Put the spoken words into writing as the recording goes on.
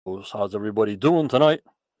How's everybody doing tonight?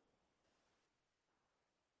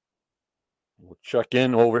 We'll check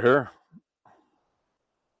in over here.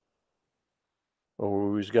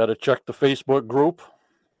 Always got to check the Facebook group.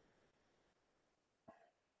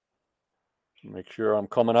 Make sure I'm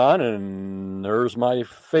coming on, and there's my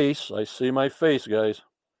face. I see my face, guys.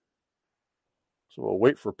 So we'll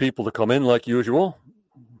wait for people to come in like usual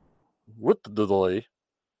with the delay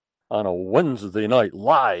on a Wednesday night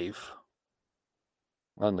live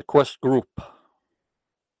on the Quest group.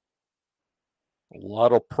 A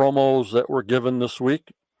lot of promos that were given this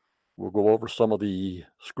week. We'll go over some of the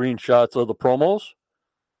screenshots of the promos.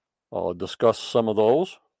 I'll discuss some of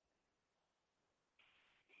those.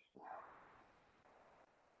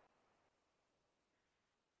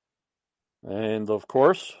 And of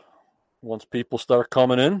course, once people start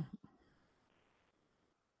coming in,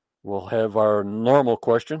 we'll have our normal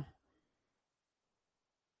question.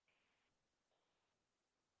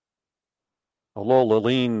 Hello,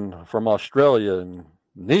 Laleen from Australia, and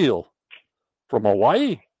Neil from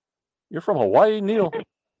Hawaii. You're from Hawaii, Neil?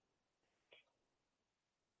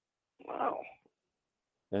 Wow.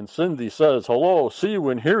 And Cindy says, hello, see you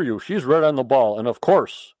and hear you. She's right on the ball. And of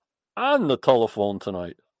course, on the telephone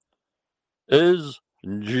tonight is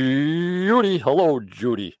Judy. Hello,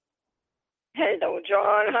 Judy. Hello,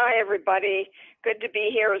 John. Hi, everybody. Good to be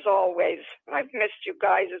here as always. I've missed you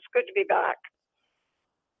guys. It's good to be back.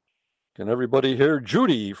 Can everybody hear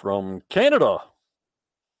Judy from Canada?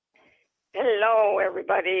 Hello,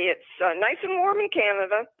 everybody. It's nice and warm in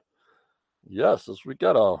Canada. Yes, we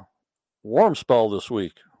got a warm spell this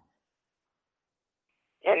week.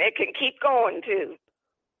 And it can keep going, too.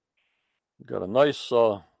 We got a nice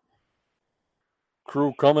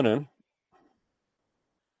crew coming in.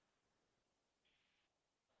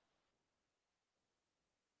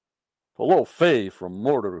 Hello, Faye from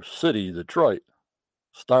Motor City, Detroit.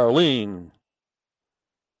 Starlene.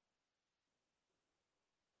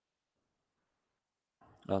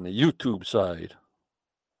 On the YouTube side.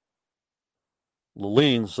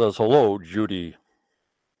 Laleen says, hello, Judy.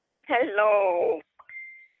 Hello.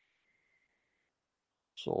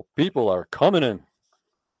 So people are coming in.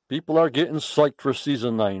 People are getting psyched for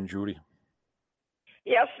season 9, Judy.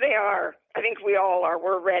 Yes, they are. I think we all are.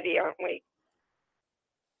 We're ready, aren't we?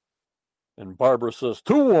 And Barbara says,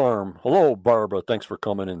 too warm. Hello, Barbara. Thanks for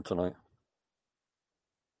coming in tonight.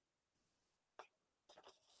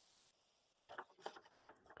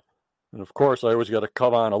 And of course, I always got to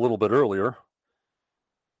come on a little bit earlier.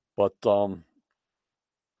 But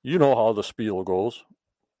you know how the spiel goes.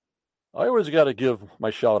 I always got to give my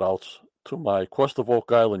shout-outs to my Quest of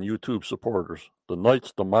Oak Island YouTube supporters. The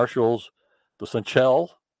Knights, the Marshals, the Senchel,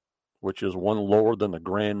 which is one lower than the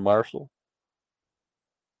Grand Marshal.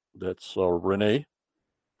 That's Renee.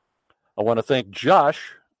 I want to thank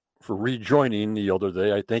Josh for rejoining the other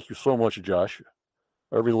day. I thank you so much, Josh.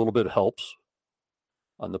 Every little bit helps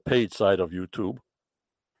on the paid side of YouTube.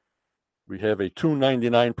 We have a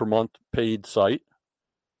 $2.99 per month paid site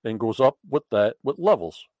and goes up with that with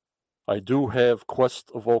levels. I do have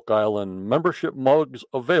Quest of Oak Island membership mugs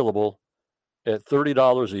available at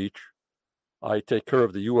 $30 each. I take care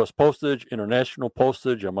of the U.S. postage, international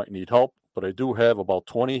postage. I might need help, but I do have about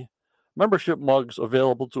 20 membership mugs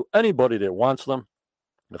available to anybody that wants them.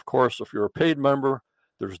 And of course, if you're a paid member,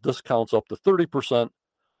 there's discounts up to 30%,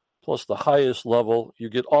 plus the highest level. You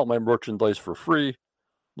get all my merchandise for free,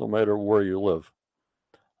 no matter where you live.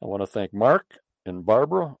 I want to thank Mark and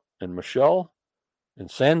Barbara and Michelle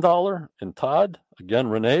and Sandollar and Todd, again,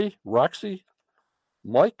 Renee, Roxy,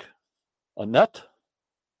 Mike, Annette,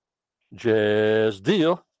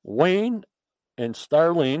 Jazdia, Wayne, and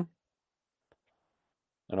Starlene.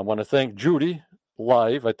 And I want to thank Judy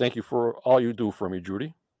live. I thank you for all you do for me,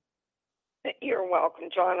 Judy. You're welcome,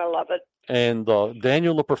 John. I love it. And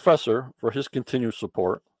Daniel the Professor for his continued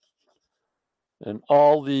support. And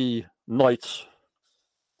all the Knights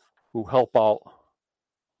who help out.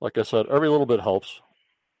 Like I said, every little bit helps.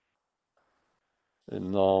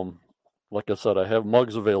 And like I said, I have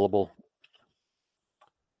mugs available.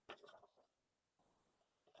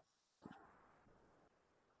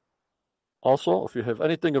 Also, if you have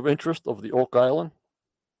anything of interest of the Oak Island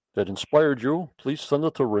that inspired you, please send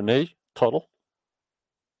it to Renee Tuttle.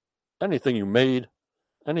 Anything you made,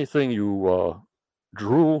 anything you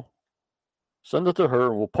drew, send it to her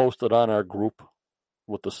and we'll post it on our group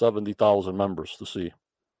with the 70,000 members to see.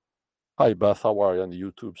 Hi, Beth. How are you on the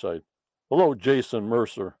YouTube side? Hello, Jason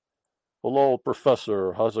Mercer. Hello,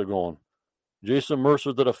 Professor. How's it going? Jason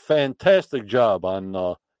Mercer did a fantastic job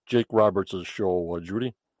on Jake Roberts' show,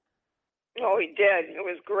 Judy. Oh, he did. It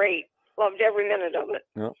was great. Loved every minute of it.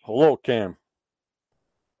 Yeah. Hello, Cam.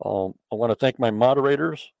 I want to thank my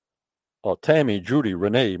moderators, Tammy, Judy,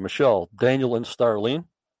 Renee, Michelle, Daniel, and Starlene.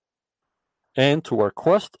 And to our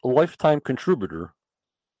Quest lifetime contributor,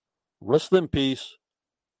 rest in peace,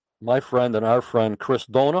 my friend and our friend Chris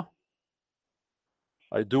Dona.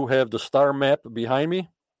 I do have the star map behind me,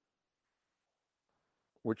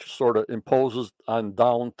 which sort of imposes on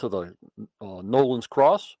down to the Nolan's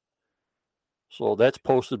Cross. So that's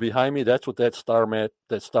posted behind me. That's what that star map,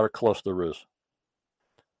 that star cluster is.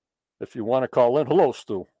 If you want to call in, hello,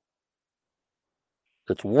 Stu.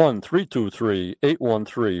 It's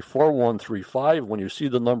 1-323-813-4135. When you see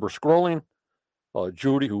the number scrolling,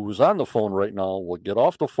 Judy, who is on the phone right now, will get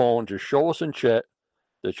off the phone. Just show us in chat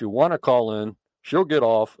that you want to call in. She'll get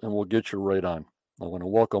off, and we'll get you right on. I want to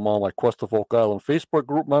welcome all my Quest of Oak Island Facebook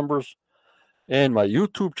group members and my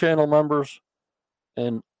YouTube channel members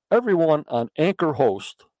and everyone on Anchor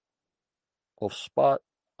Host of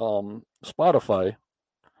Spotify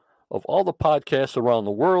of all the podcasts around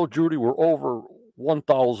the world. Judy, we're over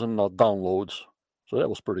 1,000 downloads, so that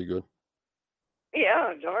was pretty good.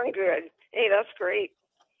 Yeah, darn good. Hey, that's great.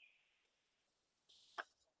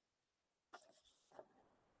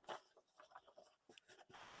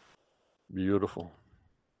 Beautiful.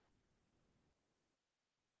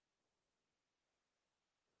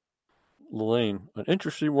 Lelaine, an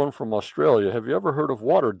interesting one from Australia. Have you ever heard of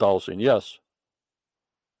water dowsing? Yes.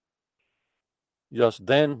 Yes,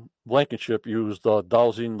 Dan Blankenship used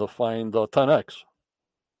dowsing to find 10X.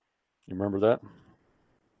 You remember that?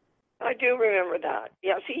 I do remember that.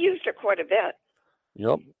 Yes, he used it quite a bit.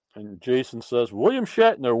 Yep. And Jason says, William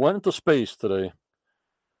Shatner went into space today.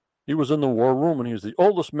 He was in the war room, and he was the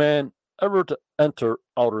oldest man ever to enter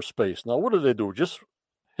outer space. Now, what do they do? Just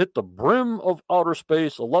hit the brim of outer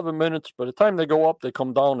space, 11 minutes. By the time they go up, they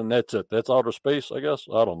come down, and that's it. That's outer space, I guess.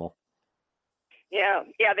 I don't know. Yeah,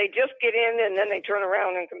 they just get in, and then they turn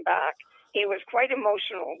around and come back. He was quite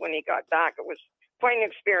emotional when he got back. It was quite an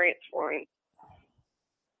experience for him.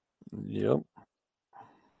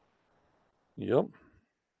 Yep.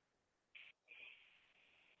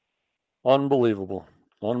 Unbelievable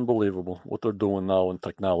what they're doing now in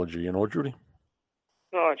technology, you know, Judy?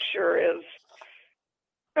 Oh, it sure is.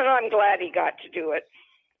 And I'm glad he got to do it.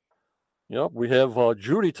 Yep, we have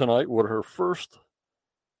Judy tonight with her first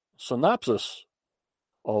synopsis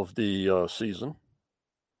of the season.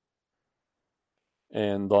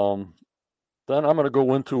 And then I'm going to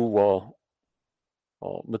go into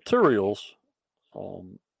materials,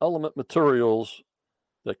 element materials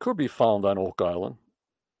that could be found on Oak Island.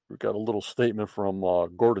 We've got a little statement from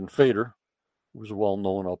Gordon Fader, who's well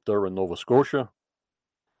known up there in Nova Scotia,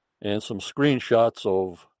 and some screenshots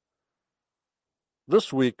of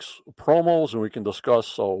this week's promos, and we can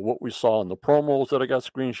discuss what we saw in the promos that I got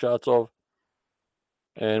screenshots of,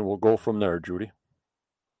 and we'll go from there, Judy.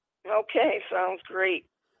 Okay, sounds great.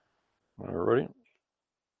 All righty.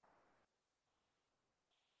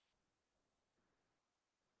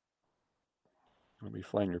 Let me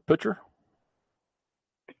find your picture.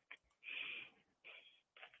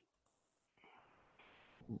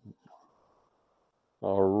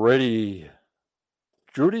 Alrighty.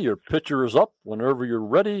 Judy, your picture is up. Whenever you're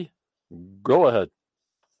ready, go ahead.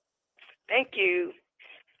 Thank you.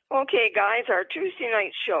 Okay, guys, our Tuesday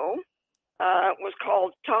night show was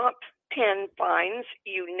called Top 10 Finds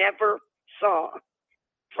You Never Saw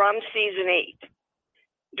from Season 8.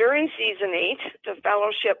 During Season 8, the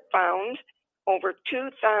Fellowship found over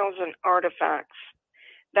 2,000 artifacts.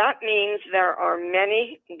 That means there are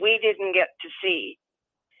many we didn't get to see.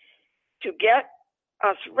 To get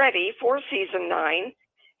us ready for Season 9,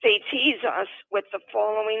 they tease us with the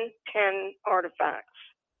following 10 artifacts.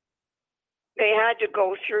 They had to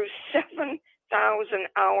go through 7,000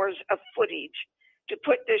 hours of footage to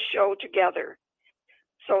put this show together.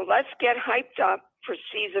 So let's get hyped up for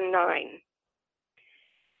Season 9.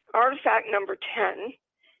 Artifact number 10,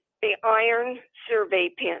 the iron survey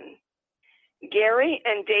pin. Gary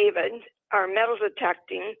and David are metal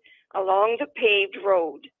detecting along the paved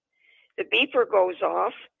road. The beeper goes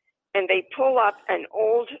off, and they pull up an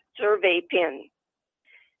old survey pin.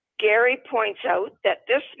 Gary points out that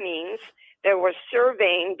this means there was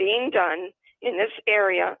surveying being done in this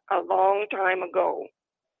area a long time ago.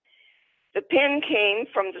 The pin came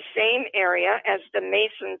from the same area as the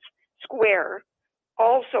Mason's Square,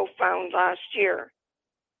 also found last year.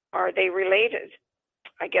 Are they related?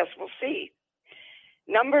 I guess we'll see.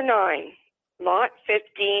 Number 9, Lot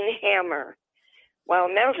 15 hammer. While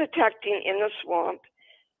metal detecting in the swamp,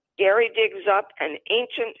 Gary digs up an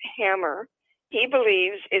ancient hammer he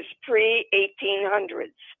believes is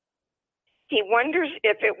pre-1800s. He wonders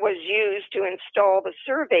if it was used to install the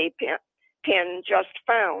survey pin just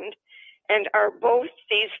found? And are both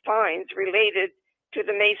these finds related to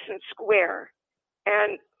the Mason Square?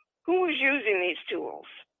 And who was using these tools?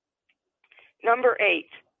 Number 8,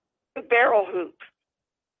 the barrel hoop.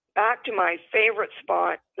 Back to my favorite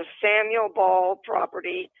spot, the Samuel Ball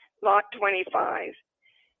property, lot 25.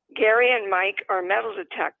 Gary and Mike are metal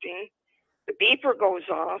detecting. The beeper goes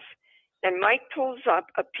off, and Mike pulls up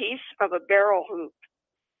a piece of a barrel hoop.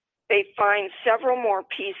 They find several more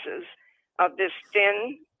pieces of this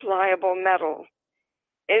thin, pliable metal.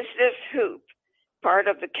 Is this hoop part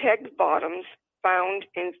of the keg bottoms found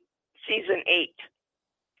in season 8?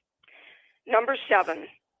 Number 7,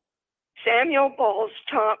 Samuel Ball's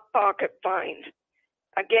top pocket find.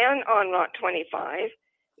 Again on lot 25,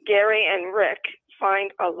 Gary and Rick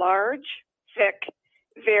find a large, thick,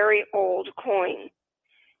 very old coin.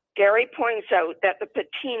 Gary points out that the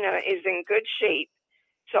patina is in good shape,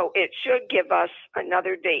 so it should give us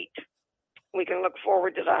another date. We can look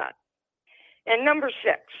forward to that. And number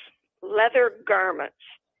 6, leather garments.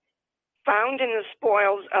 Found in the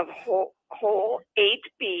spoils of hole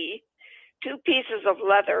 8B, 2 pieces of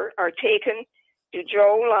leather are taken to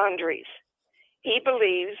Joe Laundries. He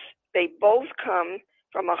believes they both come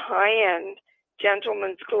from a high-end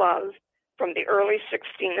gentleman's glove from the early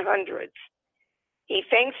 1600s. He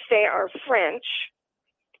thinks they are French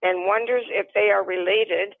and wonders if they are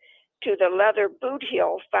related to the leather boot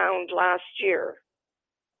heel found last year.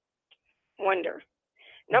 Wonder.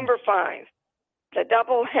 Number 5, the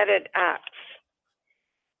double-headed axe.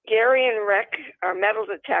 Gary and Rick are metal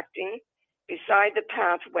detecting beside the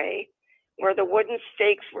pathway where the wooden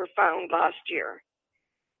stakes were found last year.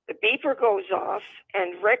 The beeper goes off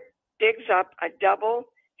and Rick digs up a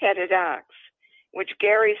double-headed axe, which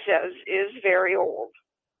Gary says is very old.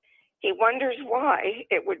 He wonders why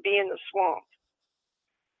it would be in the swamp.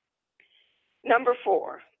 Number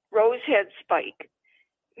 4, rosehead spike.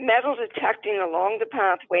 Metal detecting along the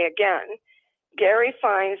pathway again, Gary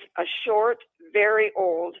finds a short, very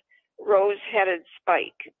old, rose-headed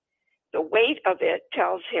spike. The weight of it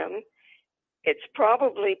tells him it's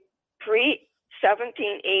probably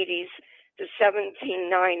pre-1780s to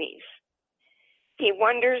 1790s. He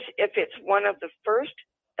wonders if it's one of the first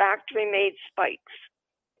factory-made spikes.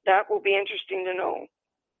 That will be interesting to know.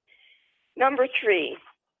 Number 3,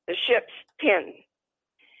 the ship's pin.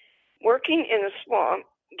 Working in the swamp,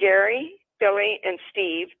 Gary, Billy, and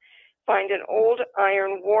Steve find an old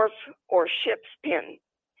iron wharf or ship's pin.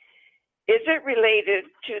 Is it related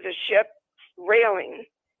to the ship's railing,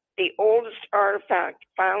 the oldest artifact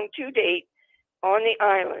found to date on the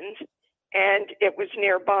island, and it was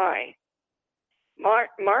nearby?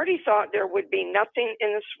 Marty thought there would be nothing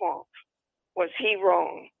in the swamp. Was he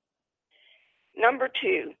wrong? Number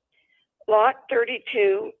 2, lot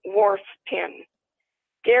 32 wharf pin.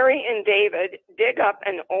 Gary and David dig up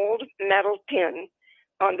an old metal pin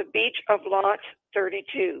on the beach of lot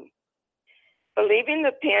 32. Believing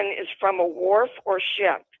the pin is from a wharf or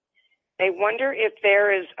ship, they wonder if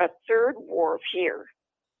there is a third wharf here.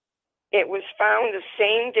 It was found the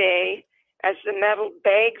same day as the metal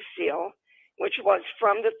bag seal, which was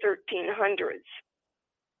from the 1300s.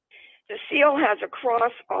 The seal has a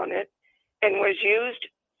cross on it and was used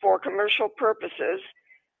for commercial purposes,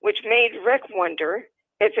 which made Rick wonder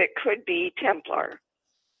if it could be Templar.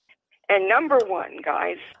 And number 1,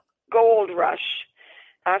 guys, gold rush.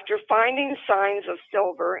 After finding signs of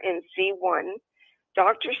silver in C1,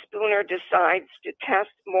 Dr. Spooner decides to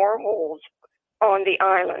test more holes on the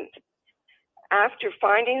island. After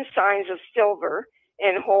finding signs of silver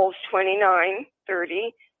in holes 29,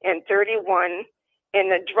 30, and 31 in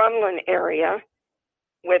the Drumlin area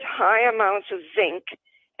with high amounts of zinc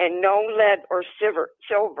and no lead or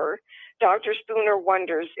silver, Dr. Spooner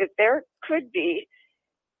wonders if there could be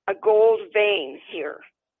a gold vein here.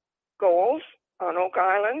 Gold on Oak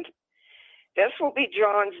Island? This will be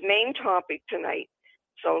John's main topic tonight.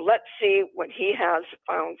 So let's see what he has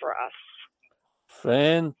found for us.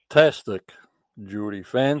 Fantastic, Judy.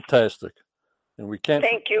 Fantastic. And we can't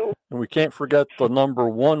Thank you. And we can't forget the number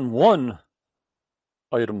 1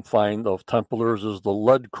 item find of Templars is the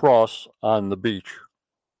lead cross on the beach.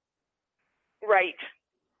 Right.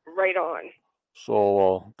 Right on.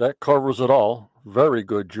 So that covers it all. Very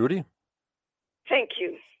good, Judy. Thank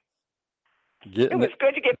you. It was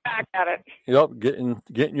good to get back at it. Yep,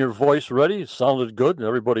 getting your voice ready. It sounded good.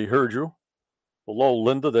 Everybody heard you. Hello,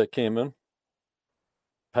 Linda, that came in.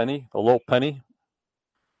 Penny. Hello, Penny.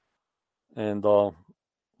 And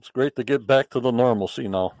it's great to get back to the normalcy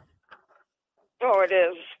now. Oh, it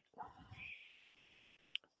is.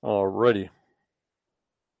 Alrighty.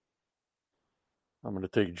 I'm going to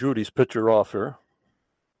take Judy's picture off here.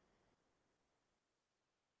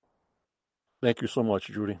 Thank you so much,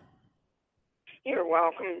 Judy. You're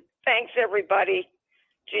welcome. Thanks, everybody.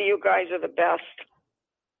 Gee, you guys are the best.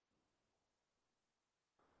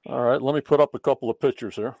 All right, let me put up a couple of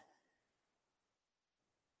pictures here.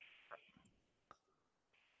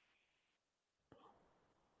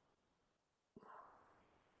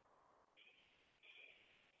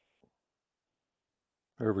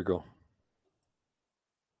 There we go.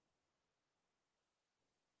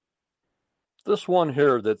 This one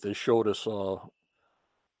here that they showed us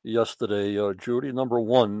yesterday, Judy, number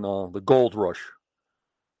one, the gold rush.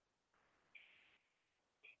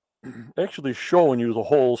 Actually showing you the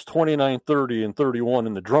holes 29, 30, and 31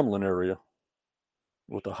 in the drumlin area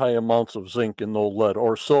with the high amounts of zinc and no lead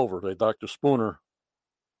or silver. That Dr. Spooner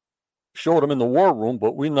showed them in the war room,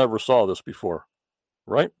 but we never saw this before,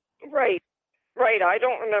 right? Right. I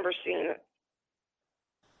don't remember seeing it.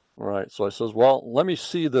 All right, so I says, well, let me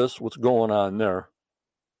see this, what's going on there.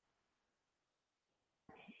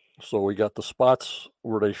 So we got the spots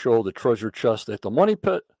where they show the treasure chest at the money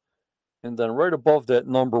pit. And then right above that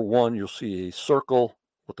number one, you'll see a circle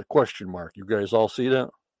with a question mark. You guys all see that?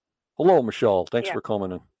 Hello, Michelle. Thanks for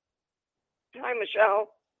coming in. Hi, Michelle.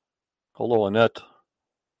 Hello, Annette.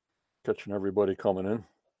 Catching everybody coming in.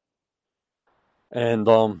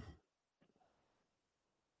 And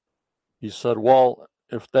he said, well,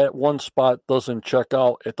 if that one spot doesn't check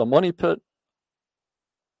out at the money pit,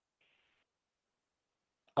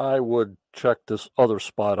 I would check this other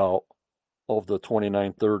spot out of the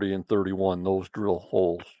 29, 30, and 31, those drill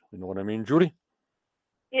holes. You know what I mean, Judy?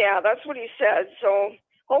 Yeah, that's what he said. So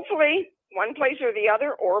hopefully one place or the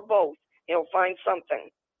other or both, he'll find something.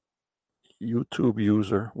 YouTube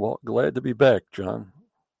user. Well, glad to be back, John.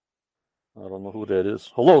 I don't know who that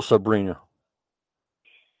is. Hello, Sabrina.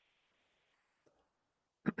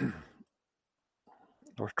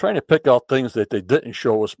 I was trying to pick out things that they didn't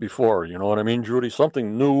show us before. You know what I mean, Judy?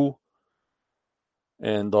 Something new.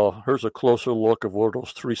 And here's a closer look of where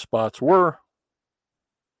those three spots were.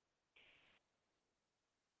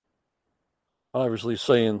 Obviously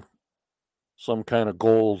saying some kind of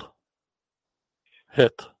gold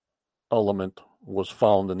hit element was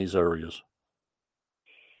found in these areas.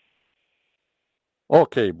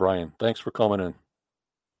 Okay, Brian, thanks for coming in.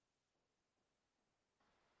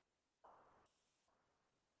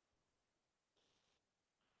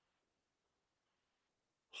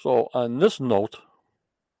 So on this note,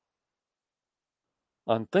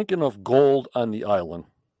 I'm thinking of gold on the island.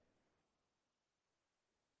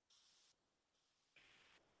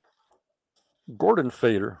 Gordon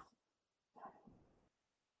Fader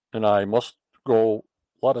and I must go,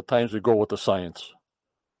 a lot of times we go with the science.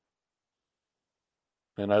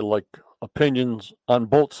 And I like opinions on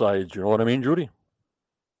both sides, you know what I mean, Judy?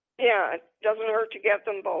 Yeah, it doesn't hurt to get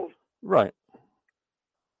them both. Right.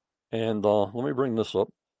 And let me bring this up.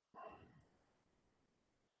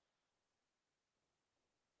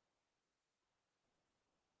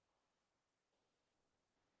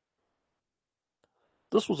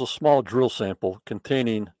 This was a small drill sample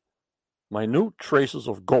containing minute traces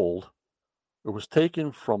of gold. It was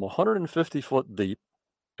taken from 150 foot deep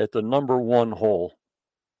at the number one hole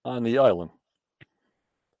on the island.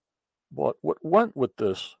 But what went with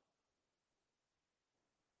this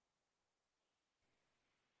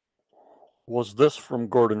was this from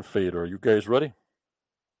Gordon Fader. Are you guys ready?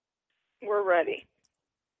 We're ready.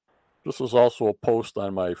 This is also a post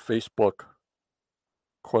on my Facebook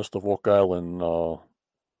Quest of Oak Island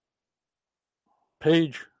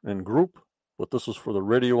page and group, but this is for the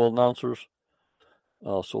radio announcers,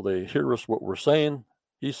 so they hear us what we're saying.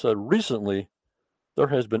 He said, recently, there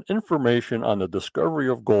has been information on the discovery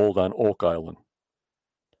of gold on Oak Island.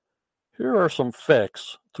 Here are some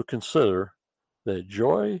facts to consider that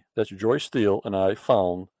Joy Steele and I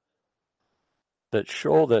found that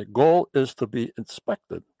show that gold is to be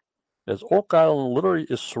inspected, as Oak Island literally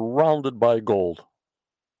is surrounded by gold.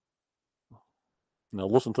 Now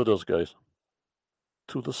listen to this, guys.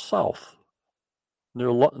 To the south, near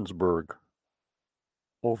Luttonsburg,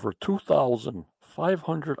 over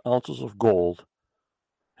 2,500 ounces of gold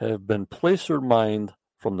have been placer mined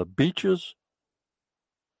from the beaches,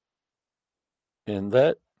 and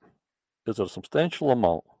that is a substantial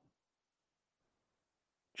amount.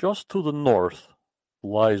 Just to the north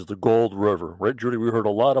lies the Gold River. Right, Judy? We heard a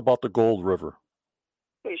lot about the Gold River.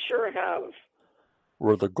 We sure have.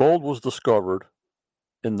 Where the gold was discovered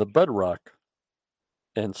in the bedrock,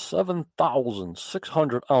 and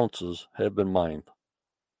 7,600 ounces have been mined.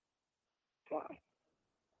 Wow.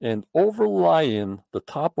 And overlying the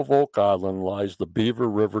top of Oak Island lies the Beaver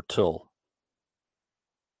River Till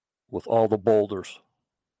with all the boulders.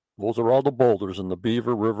 Those are all the boulders in the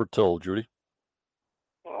Beaver River Till, Judy.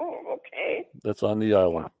 that's on the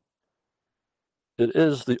island. It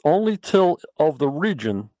is the only till of the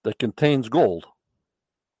region that contains gold.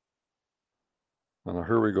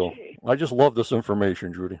 Here we go. I just love this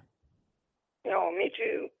information, Judy. No, me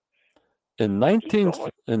too. In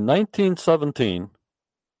 1917,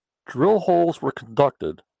 drill holes were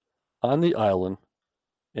conducted on the island,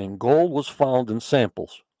 and gold was found in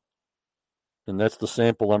samples. And that's the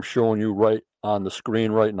sample I'm showing you right on the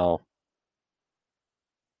screen right now.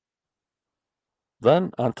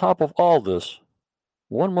 Then, on top of all this,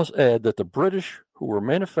 one must add that the British, who were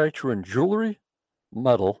manufacturing jewelry,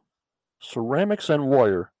 metal, ceramics, and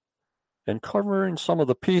wire, and covering some of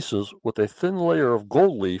the pieces with a thin layer of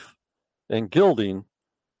gold leaf and gilding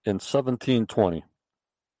in 1720.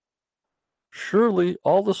 Surely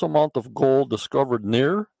all this amount of gold discovered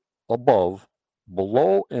near, above,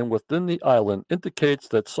 below, and within the island indicates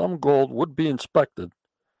that some gold would be inspected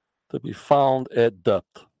to be found at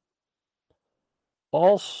depth.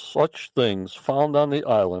 All such things found on the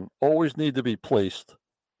island always need to be placed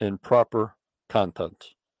in proper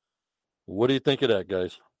context. What do you think of that,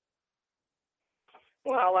 guys?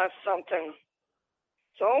 Well, that's something.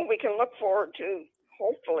 So we can look forward to,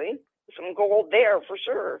 hopefully, some gold there for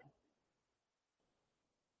sure.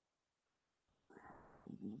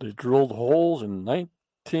 They drilled holes in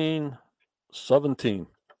 1917.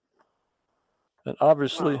 And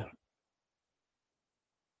obviously, wow.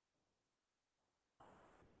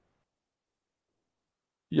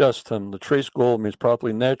 Yes, Tim, the trace gold means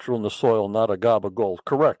properly natural in the soil, not a gob of gold.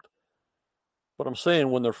 Correct. But I'm saying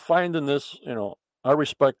when they're finding this, I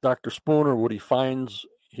respect Dr. Spooner, what he finds,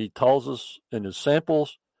 he tells us in his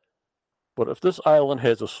samples. But if this island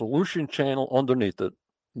has a solution channel underneath it,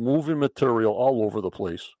 moving material all over the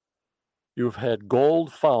place, you've had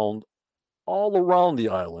gold found all around the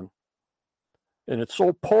island, and it's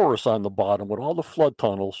so porous on the bottom with all the flood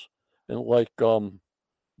tunnels. And like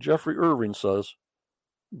Jeffrey Irving says,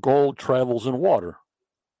 gold travels in water.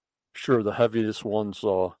 Sure, the heaviest ones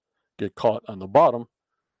get caught on the bottom,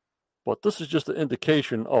 but this is just an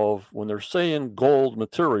indication of when they're saying gold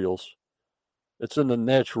materials, it's in the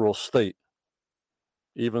natural state.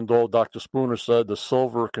 Even though Dr. Spooner said the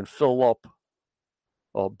silver can fill up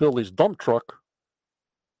Billy's dump truck,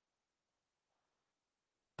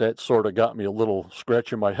 that sort of got me a little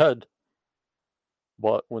scratch in my head.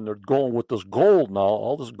 But when they're going with this gold now,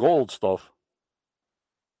 all this gold stuff,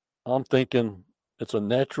 I'm thinking it's a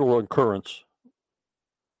natural occurrence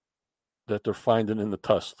that they're finding in the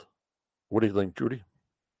test. What do you think, Judy?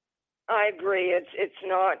 I agree. It's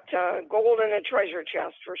not gold in a treasure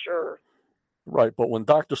chest for sure. Right, but when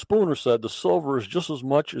Dr. Spooner said the silver is just as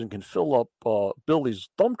much and can fill up Billy's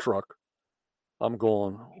dump truck, I'm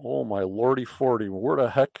going, oh my lordy 40, where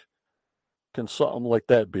the heck can something like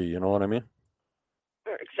that be? You know what I mean?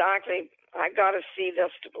 Exactly. I got to see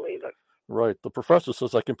this to believe it. Right. The professor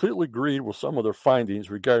says, I completely agreed with some of their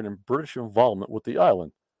findings regarding British involvement with the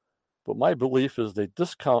island, but my belief is they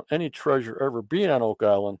discount any treasure ever being on Oak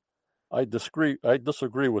Island. I disagree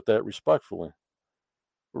with that respectfully.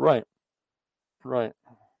 Right. Right.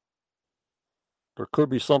 There could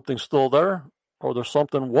be something still there, or there's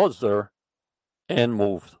something was there and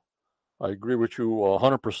moved. I agree with you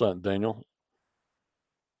 100%, Daniel.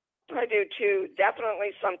 I do too. Definitely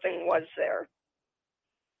something was there.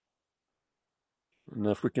 And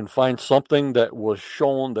if we can find something that was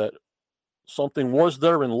shown that something was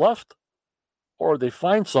there and left, or they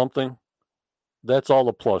find something, that's all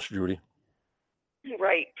a plus, Judy.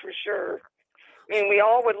 Right, for sure. I mean, we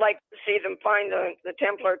all would like to see them find the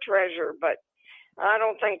Templar treasure, but I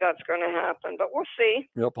don't think that's going to happen, but we'll see.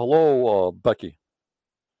 Yep. Hello, Becky.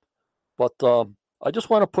 But I just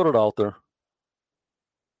want to put it out there.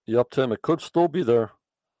 Yep, Tim, it could still be there.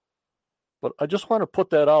 But I just want to put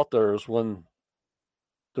that out there is when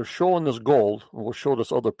they're showing this gold, and we'll show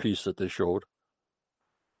this other piece that they showed.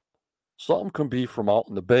 Something can be from out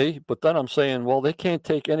in the bay, but then I'm saying, well, they can't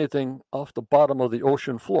take anything off the bottom of the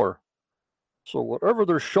ocean floor. So whatever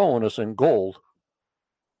they're showing us in gold,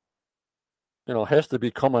 has to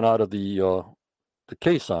be coming out of the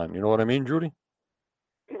caisson. You know what I mean, Judy?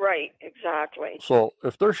 Right, exactly. So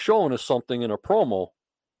if they're showing us something in a promo,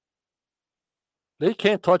 they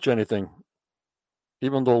can't touch anything.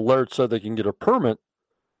 Even though Laird said they can get a permit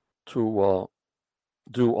to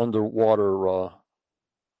do underwater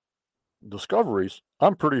discoveries,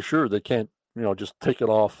 I'm pretty sure they can't, just take it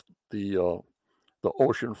off the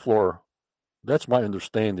ocean floor. That's my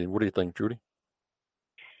understanding. What do you think, Judy?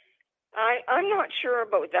 I'm not sure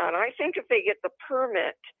about that. I think if they get the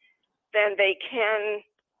permit, then they can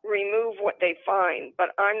remove what they find, but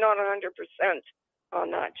I'm not 100%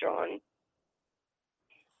 on that, John.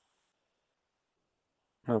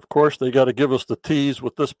 And of course, they got to give us the tease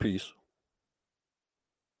with this piece.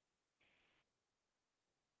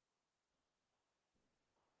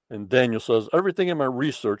 And Daniel says, everything in my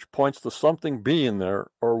research points to something being there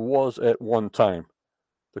or was at one time.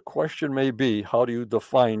 The question may be, how do you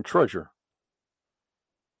define treasure?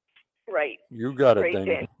 Right. You got it, Right,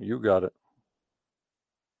 Daniel. Dan. You got it.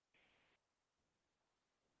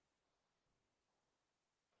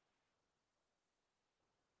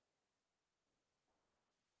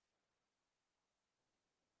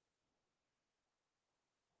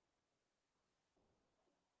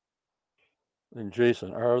 And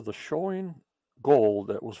Jason, are the showing gold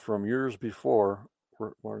that was from years before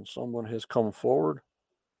when someone has come forward?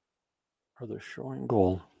 Are they showing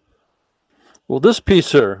gold? Well, this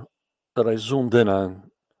piece here that I zoomed in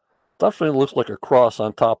on definitely looks like a cross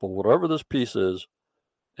on top of whatever this piece is.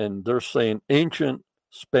 And they're saying ancient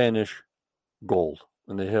Spanish gold.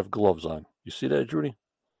 And they have gloves on. You see that, Judy?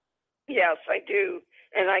 Yes, I do.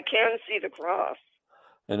 And I can see the cross.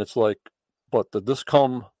 And it's like, but did this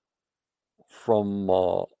come from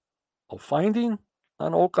a finding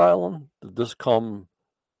on Oak Island? Did this come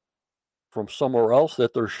from somewhere else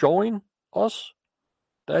that they're showing us?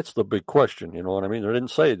 That's the big question. You know what I mean? They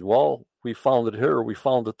didn't say, well, we found it here, or we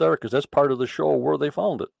found it there, because that's part of the show where they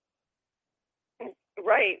found it.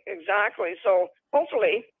 Right, exactly. So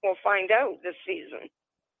hopefully we'll find out this season.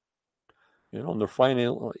 You know, and they're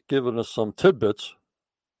finally giving us some tidbits.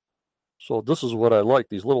 So this is what I like,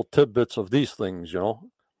 these little tidbits of these things, you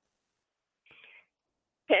know.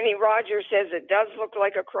 Penny Rogers says it does look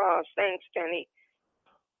like a cross. Thanks, Penny.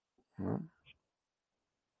 Mm-hmm.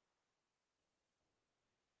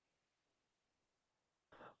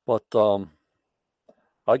 But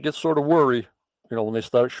I get sort of worried, you know, when they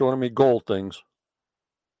start showing me gold things.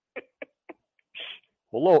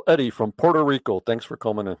 Hello, Eddie from Puerto Rico. Thanks for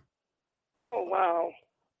coming in. Oh, wow.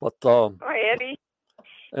 But hi, Eddie.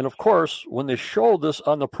 And of course, when they show this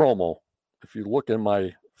on the promo, if you look in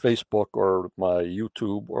my Facebook or my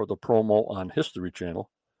YouTube or the promo on History Channel,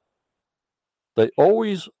 they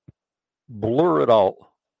always blur it out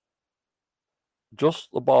just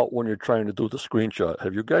about when you're trying to do the screenshot.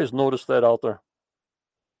 Have you guys noticed that out there?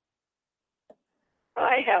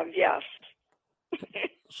 I have, yes.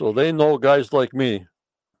 So they know guys like me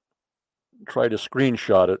try to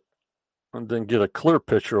screenshot it and then get a clear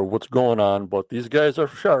picture of what's going on. But these guys are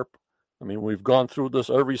sharp. I mean, we've gone through this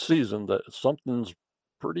every season that something's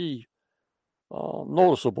pretty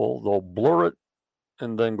noticeable. They'll blur it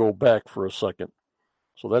and then go back for a second.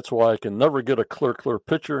 So that's why I can never get a clear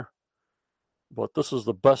picture. But this is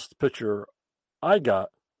the best picture I got.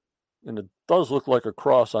 And it does look like a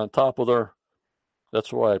cross on top of there.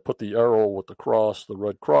 That's why I put the arrow with the cross, the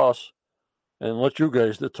red cross, and let you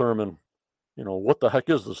guys determine, you know, what the heck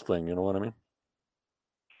is this thing? You know what I mean?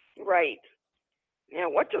 Right. Now,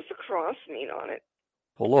 what does the cross mean on it?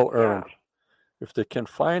 Hello, Aaron. Yeah. If they can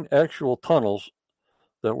find actual tunnels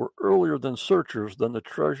that were earlier than searchers, then the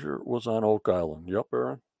treasure was on Oak Island. Yep,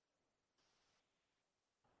 Aaron.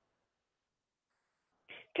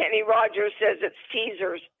 Penny Rogers says it's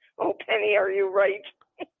teasers. Oh, Penny, are you right?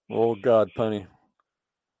 Oh, God, Penny.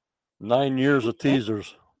 9 years of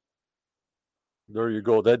teasers. There you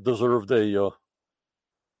go. That deserved a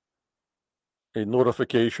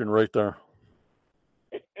notification right there.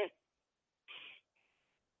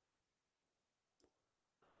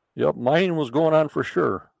 Yep, mine was going on for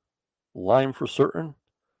sure. Lime for certain.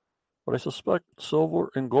 But I suspect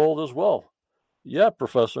silver and gold as well. Yeah,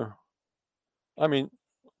 Professor. I mean,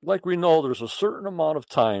 like we know, there's a certain amount of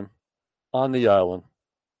time on the island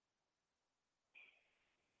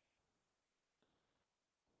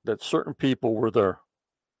that certain people were there.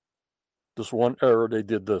 This one era, they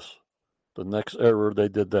did this. The next era, they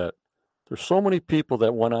did that. There's so many people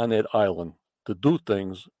that went on that island to do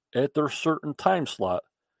things at their certain time slot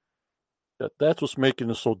that's what's making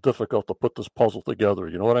it so difficult to put this puzzle together.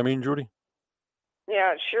 You know what I mean, Judy?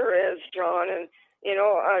 Yeah, it sure is, John. And, you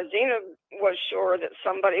know, Zena was sure that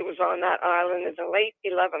somebody was on that island in the late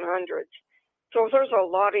 1100s. So there's a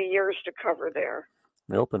lot of years to cover there.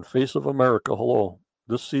 Yep, and Face of America, hello.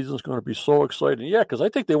 This season's going to be so exciting. Yeah, because I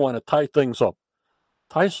think they want to tie things up.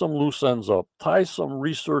 Tie some loose ends up. Tie some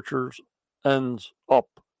researchers' ends up.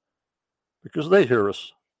 Because they hear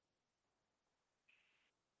us.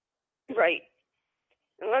 Right.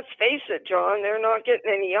 And let's face it, John, they're not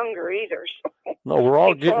getting any younger either. So no, we're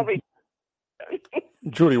all getting...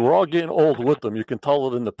 Judy, we're all getting old with them. You can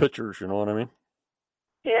tell it in the pictures, you know what I mean?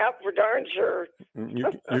 Yeah, for darn sure.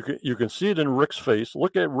 you can see it in Rick's face.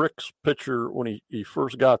 Look at Rick's picture when he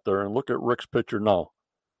first got there and look at Rick's picture now.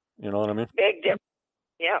 You know what I mean? Big difference.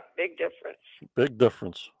 Yeah, big difference. Big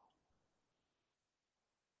difference.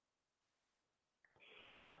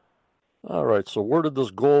 All right, so where did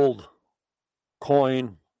this gold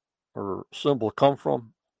coin or symbol come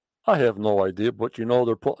from? I have no idea, but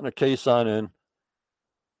they're putting a case on in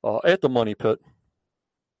at the Money Pit.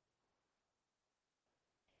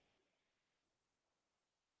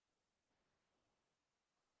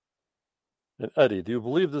 And Eddie, do you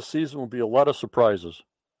believe this season will be a lot of surprises?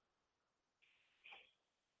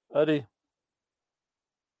 Eddie,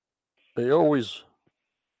 they always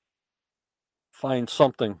find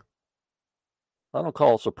something, I don't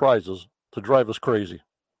call it surprises, to drive us crazy.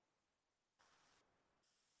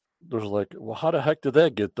 There's like, well, how the heck did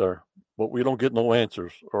that get there? But we don't get no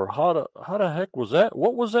answers. Or how the heck was that?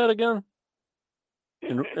 What was that again?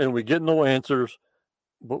 And we get no answers,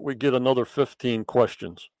 but we get another 15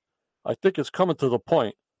 questions. I think it's coming to the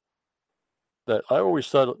point that I always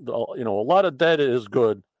said, a lot of data is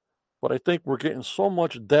good, but I think we're getting so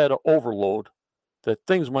much data overload that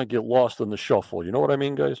things might get lost in the shuffle. You know what I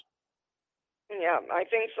mean, guys? Yeah, I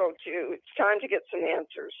think so too. It's time to get some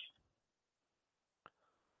answers.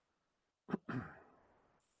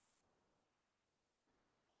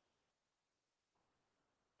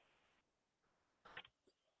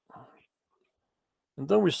 And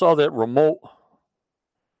then we saw that remote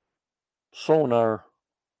sonar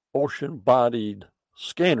ocean-bodied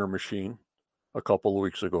scanner machine a couple of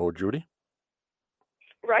weeks ago, Judy.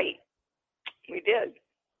 Right. We did.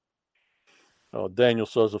 Daniel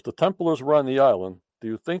says, if the Templars were on the island, do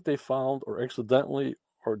you think they found or accidentally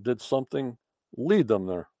or did something lead them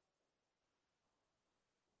there?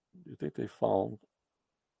 Do you think they found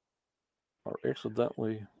or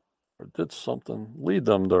accidentally or did something lead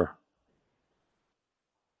them there?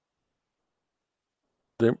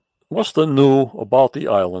 They must have knew about the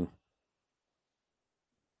island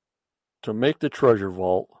to make the treasure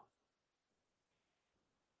vault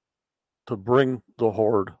to bring the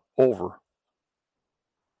horde over.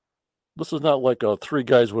 This is not like 3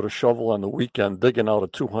 guys with a shovel on the weekend digging out a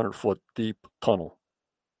 200-foot deep tunnel.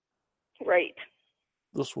 Right.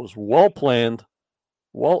 This was well planned,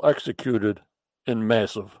 well executed, and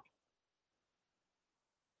massive.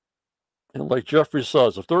 And like Jeffrey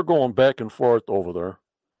says, if they're going back and forth over there,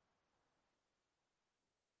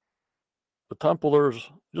 the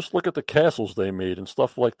Templars, just look at the castles they made and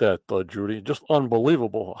stuff like that, Judy. Just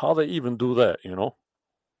unbelievable how they even do that, Well,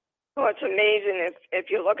 it's amazing if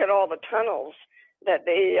you look at all the tunnels that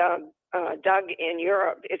they dug in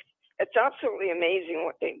Europe. It's absolutely amazing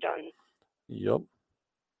what they've done. Yep.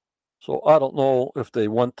 So I don't know if they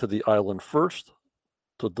went to the island first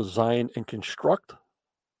to design and construct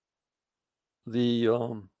the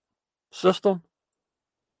system,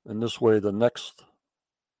 and this way the next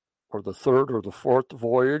or the third or the fourth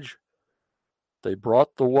voyage, they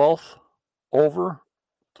brought the wealth over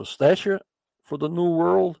to stash it for the New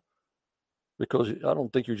World, because I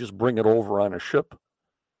don't think you just bring it over on a ship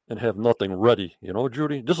and have nothing ready,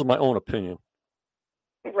 Judy? This is my own opinion.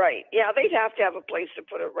 Right. Yeah, they'd have to have a place to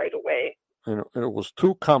put it right away. And it was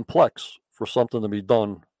too complex for something to be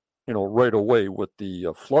done, right away with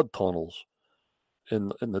the flood tunnels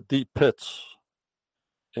in the deep pits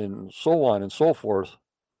and so on and so forth.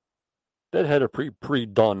 That had it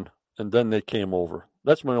pre-done, and then they came over.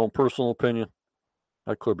 That's my own personal opinion.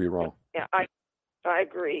 I could be wrong. Yeah, I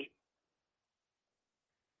agree.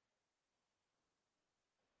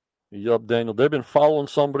 Yup, Daniel. They've been following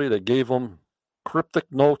somebody that gave them cryptic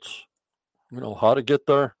notes, how to get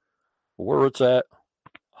there, where it's at,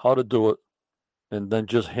 how to do it, and then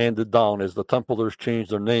just handed down as the Templars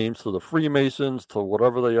changed their names to the Freemasons, to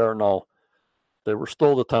whatever they are now. They were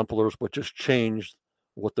still the Templars, but just changed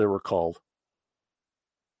what they were called.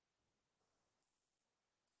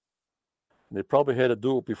 And they probably had to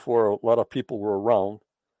do it before a lot of people were around.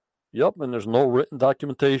 Yep, and there's no written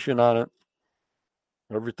documentation on it.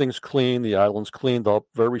 Everything's clean. The island's cleaned up,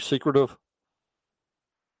 very secretive.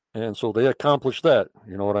 And so they accomplished that.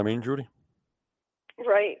 You know what I mean, Judy?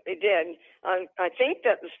 Right, they did. I think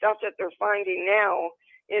that the stuff that they're finding now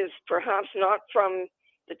is perhaps not from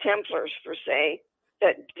the Templars, per se,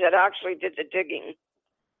 that actually did the digging.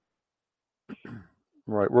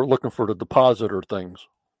 Right, we're looking for the depositor things.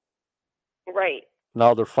 Right.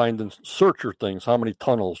 Now they're finding searcher things. How many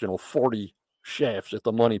tunnels? 40 shafts at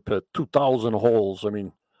the Money Pit, 2,000 holes. I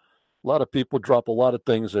mean, a lot of people drop a lot of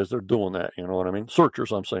things as they're doing that. You know what I mean?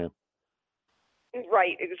 Searchers, I'm saying.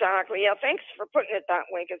 Right, exactly. Yeah, thanks for putting it that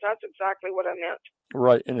way, because that's exactly what I meant.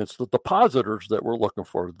 Right, and it's the depositors that we're looking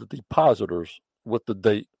for, the depositors with the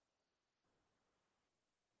date.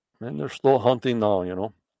 And they're still hunting now,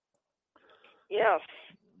 Yes.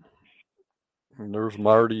 And there's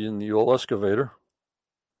Marty in the old excavator.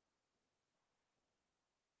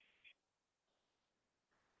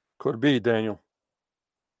 Could be, Daniel.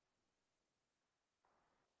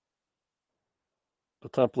 The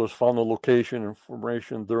Templars found the location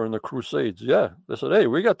information during the Crusades. Yeah, they said, hey,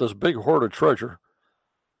 we got this big hoard of treasure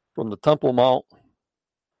from the Temple Mount,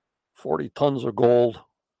 40 tons of gold,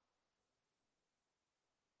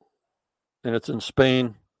 and it's in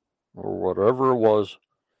Spain or whatever it was.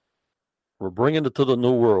 We're bringing it to the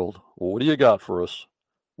New World. Well, what do you got for us?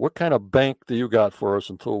 What kind of bank do you got for us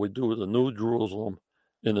until we do the New Jerusalem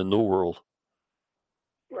in the New World?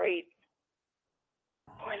 Right.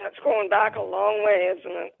 Boy, that's going back a long way,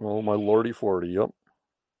 isn't it? Oh, my lordy 40, yep.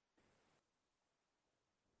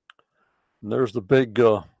 And there's the big,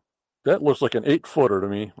 that looks like an 8-footer to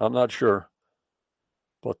me. I'm not sure.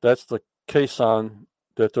 But that's the caisson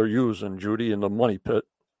that they're using, Judy, in the money pit.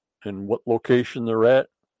 And what location they're at,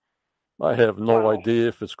 I have no idea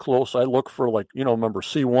if it's close. I look for, like, remember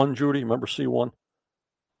C1, Judy? Remember C1?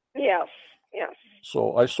 Yes, yes.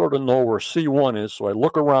 So I sort of know where C1 is. So I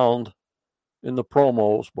look around in the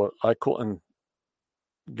promos, but I couldn't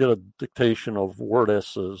get a dictation of where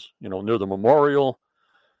this is, near the memorial,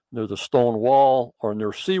 near the stone wall, or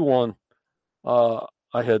near C1. I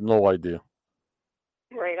had no idea.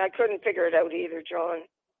 Right, I couldn't figure it out either, John.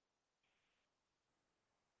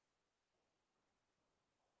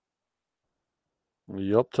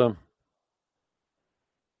 Yep, Tim.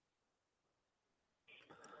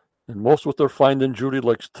 And most what they're finding, Judy,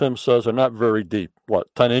 like Tim says, are not very deep. What,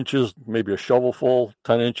 10 inches, maybe a shovelful,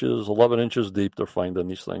 10 inches, 11 inches deep, they're finding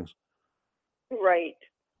these things. Right.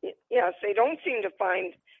 Yes, they don't seem to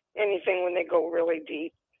find anything when they go really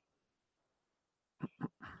deep.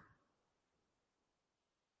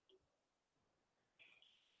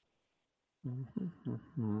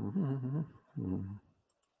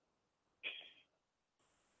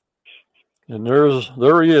 And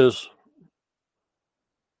there he is.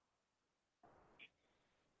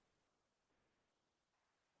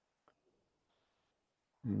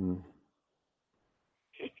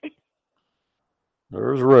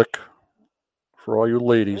 There's Rick. For all you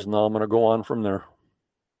ladies, now I'm going to go on from there.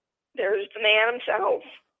 There's the man himself.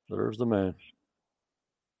 There's the man.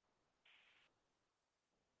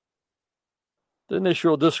 Didn't they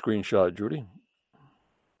show this screenshot, Judy?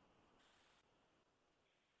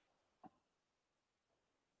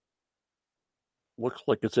 Looks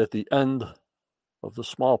like it's at the end of the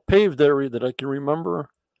small paved area that I can remember.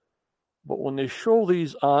 But when they show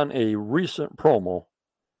these on a recent promo,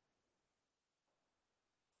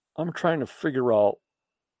 I'm trying to figure out,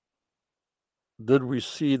 did we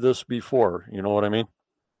see this before? You know what I mean?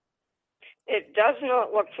 It does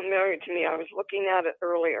not look familiar to me. I was looking at it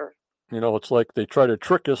earlier. It's like they try to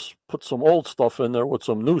trick us, put some old stuff in there with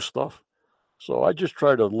some new stuff. So I just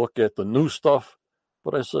try to look at the new stuff.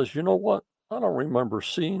 But I says, you know what? I don't remember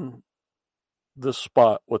seeing this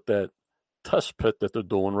spot with that test pit that they're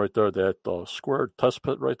doing right there, that squared test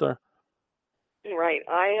pit right there. Right.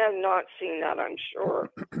 I have not seen that, I'm sure.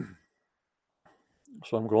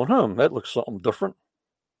 So I'm going, that looks something different.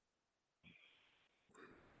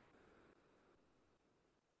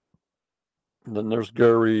 And then there's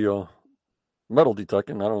Gary metal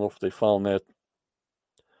detecting. I don't know if they found that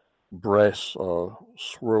brass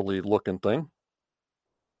swirly looking thing.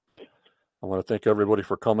 I want to thank everybody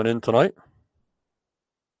for coming in tonight.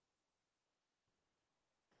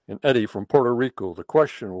 And Eddie from Puerto Rico, the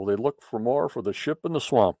question, will they look for more for the ship in the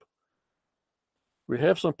swamp? We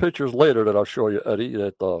have some pictures later that I'll show you, Eddie,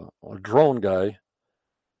 that a drone guy,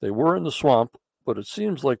 they were in the swamp, but it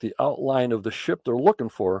seems like the outline of the ship they're looking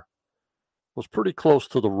for was pretty close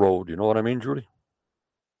to the road. You know what I mean, Judy?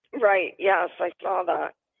 Right. Yes, I saw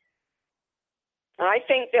that. I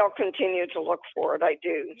think they'll continue to look for it. I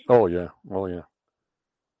do. Oh, yeah. Oh, yeah.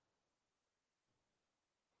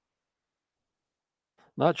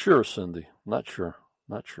 Not sure, Cindy. Not sure.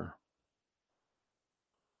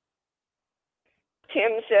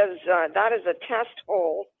 Tim says that is a test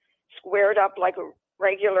hole squared up like a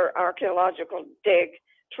regular archaeological dig,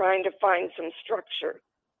 trying to find some structure.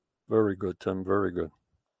 Very good, Tim. Very good.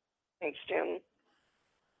 Thanks, Tim.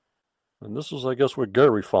 And this is, I guess, what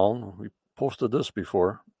Gary found. We posted this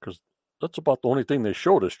before because that's about the only thing they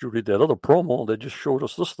showed us, Judy. That other promo, they just showed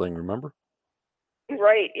us this thing, remember?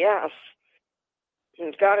 Right, yes.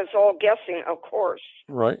 It's got us all guessing, of course.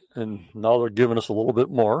 Right, and now they're giving us a little bit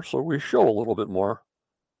more, so we show a little bit more.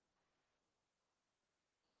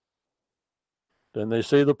 Then they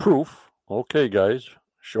say the proof. Okay, guys,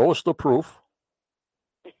 show us the proof.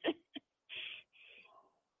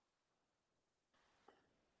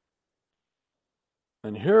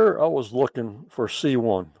 And here I was looking for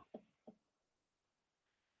C1.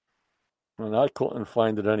 And I couldn't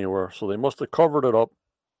find it anywhere. So they must have covered it up,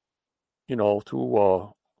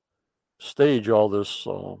 to stage all this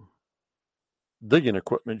digging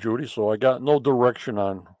equipment, Judy. So I got no direction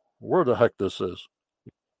on where the heck this is.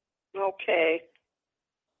 Okay.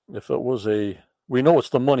 If it was we know it's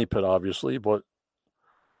the money pit, obviously, but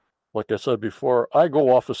like I said before, I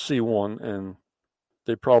go off of C1, and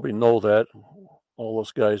they probably know that. All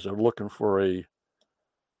those guys are looking for a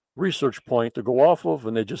research point to go off of,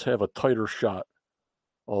 and they just have a tighter shot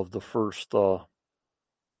of the first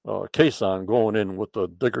caisson going in with the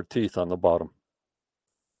digger teeth on the bottom.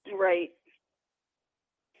 Right.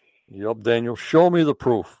 Yep, Daniel, show me the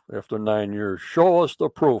proof after 9 years. Show us the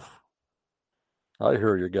proof. I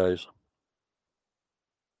hear you guys.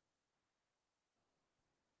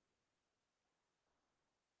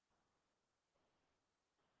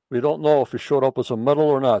 We don't know if it showed up as a medal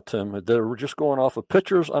or not, Tim. They were just going off of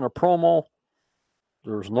pictures on a promo.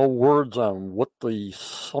 There's no words on what the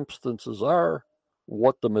substances are,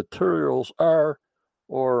 what the materials are,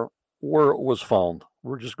 or where it was found.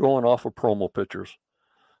 We're just going off of promo pictures.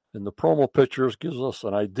 And the promo pictures gives us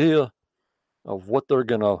an idea of what they're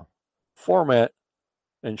going to format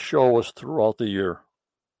and show us throughout the year.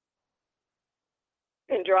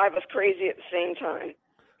 And drive us crazy at the same time.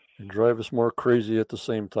 And drive us more crazy at the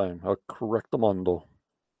same time. Correctamundo.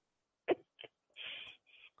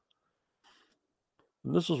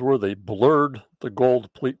 And this is where they blurred the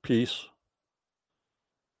gold piece.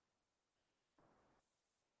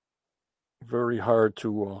 Very hard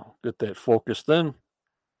to get that focused in.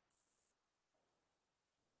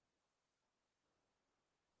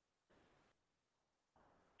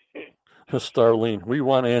 Starlene, we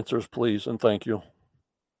want answers, please, and thank you.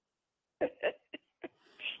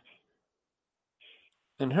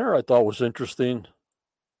 And here I thought was interesting,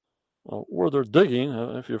 where they're digging.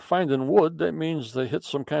 If you're finding wood, that means they hit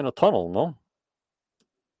some kind of tunnel, no?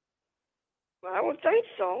 I would think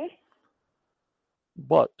so.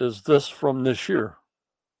 But is this from this year?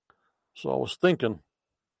 So I was thinking,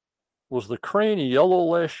 was the crane yellow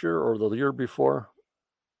last year or the year before?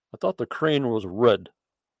 I thought the crane was red.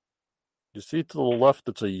 You see to the left,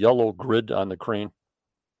 it's a yellow grid on the crane.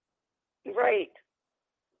 Right.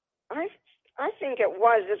 I think it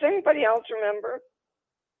was. Does anybody else remember?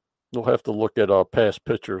 You'll have to look at past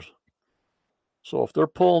pictures. So if they're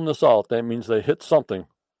pulling this out, that means they hit something,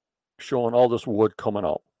 showing all this wood coming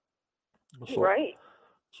out. So, right.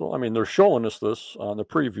 So, I mean, they're showing us this on the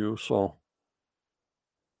preview, so.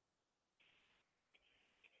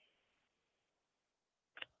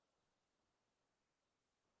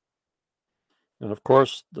 And of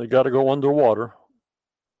course, they got to go underwater.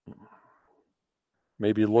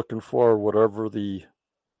 Maybe looking for whatever the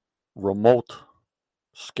remote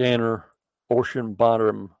scanner, ocean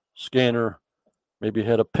bottom scanner, maybe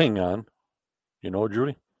had a ping on. You know,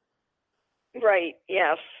 Judy? Right,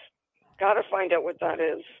 yes. Got to find out what that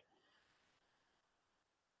is.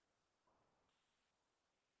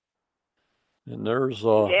 And there's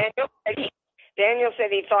Daniel said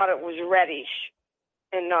he thought it was reddish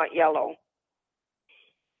and not yellow.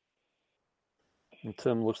 And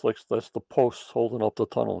Tim looks like that's the posts holding up the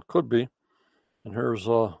tunnel. It could be. And here's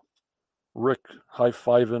Rick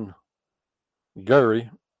high-fiving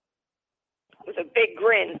Gary. With a big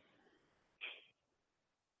grin.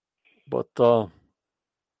 But they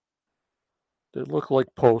look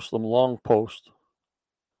like posts, them long posts.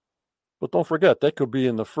 But don't forget, that could be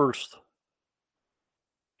in the first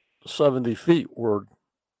 70 feet where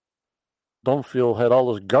Dunfield had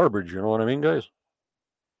all this garbage, you know what I mean, guys?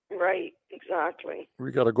 Right, exactly.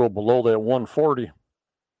 We got to go below that 140.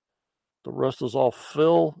 The rest is all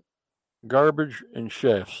fill, garbage, and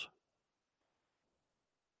shafts.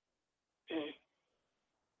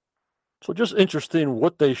 So just interesting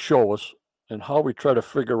what they show us and how we try to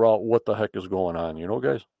figure out what the heck is going on, you know,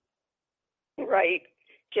 guys? Right.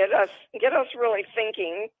 Get us really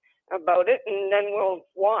thinking about it, and then we'll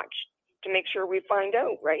watch to make sure we find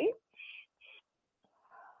out, right?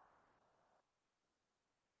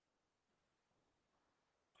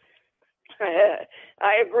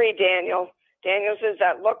 I agree, Daniel. Daniel says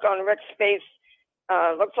that look on Rick's face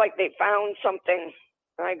looks like they found something.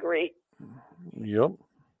 I agree. Yep.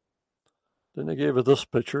 Then they gave us this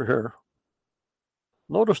picture here.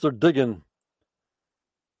 Notice they're digging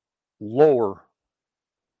lower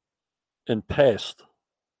and past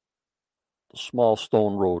the small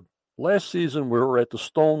stone road. Last season, we were at the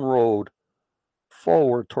stone road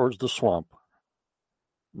forward towards the swamp.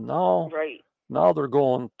 Now they're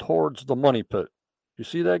going towards the money pit. You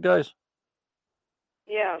see that, guys?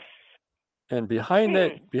 Yes. And behind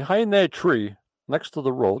that tree, next to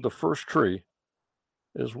the road, the first tree,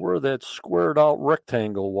 is where that squared out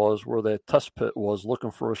rectangle was, where that test pit was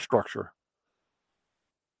looking for a structure.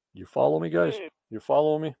 You follow me, guys? You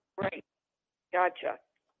follow me? Right. Gotcha.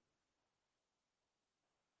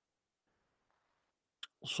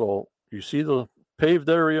 So you see the paved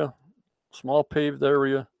area, small paved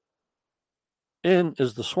area. In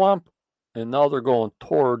is the swamp, and now they're going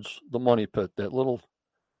towards the money pit, this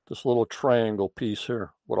little triangle piece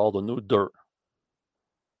here with all the new dirt.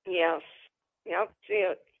 Yes. Yep, see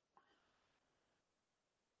it.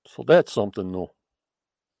 So that's something new.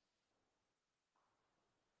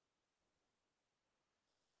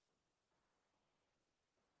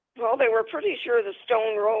 Well, they were pretty sure the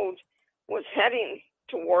stone road was heading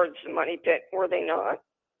towards the money pit, were they not?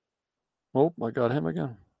 Oh, I got him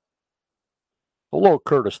again. Hello,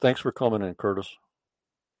 Curtis. Thanks for coming in, Curtis.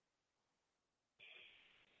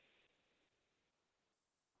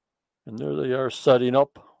 And there they are setting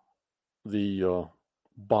up the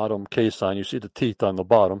bottom caisson. You see the teeth on the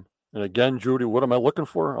bottom. And again, Judy, what am I looking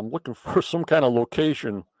for? I'm looking for some kind of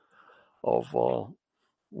location of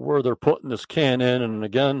where they're putting this can in. And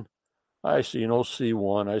again, I see no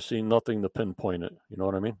C1. I see nothing to pinpoint it. You know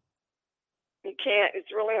what I mean? You can't.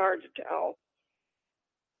 It's really hard to tell.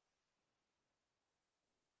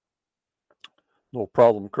 No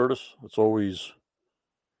problem, Curtis. It's always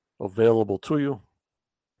available to you.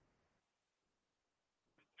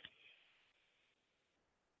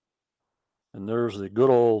 And there's the good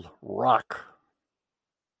old rock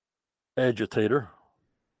agitator.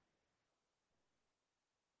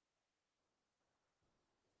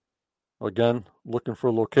 Again, looking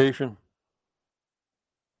for location.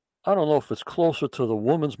 I don't know if it's closer to the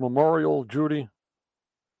Women's Memorial, Judy.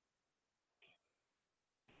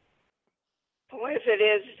 Well, if it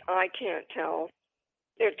is, I can't tell.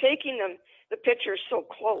 They're taking the pictures so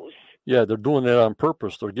close. Yeah, they're doing that on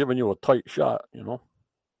purpose. They're giving you a tight shot, you know?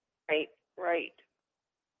 Right, right.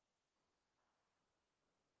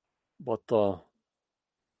 But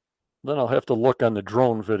then I'll have to look on the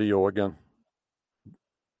drone video again.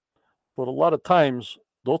 But a lot of times,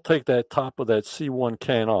 they'll take that top of that C1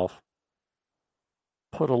 can off,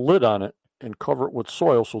 put a lid on it, and cover it with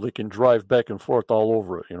soil so they can drive back and forth all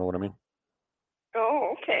over it. You know what I mean?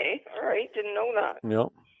 Oh, okay. All right. Didn't know that. Yep.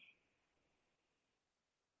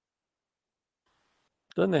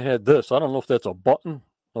 Then they had this. I don't know if that's a button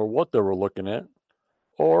or what they were looking at,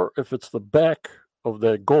 or if it's the back of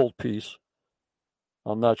that gold piece.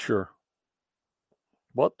 I'm not sure.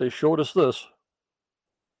 But they showed us this.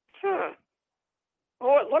 Huh.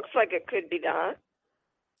 Oh, it looks like it could be that.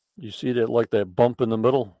 You see that, like that bump in the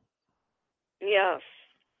middle? Yes.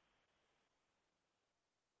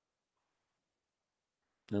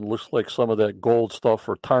 It looks like some of that gold stuff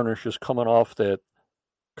or tarnish is coming off that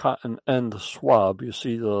cotton end swab. You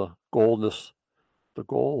see the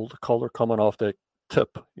gold color coming off that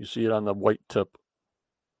tip. You see it on the white tip.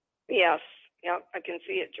 Yes. Yep. I can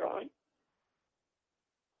see it drawn.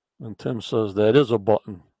 And Tim says that is a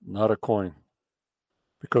button, not a coin,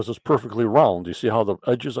 because it's perfectly round. You see how the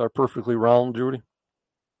edges are perfectly round, Judy?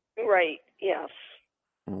 Right. Yes.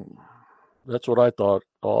 That's what I thought,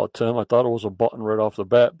 Tim. I thought it was a button right off the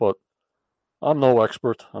bat, but I'm no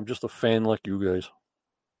expert. I'm just a fan like you guys.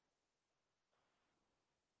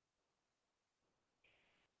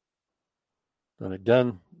 Then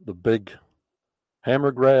again, the big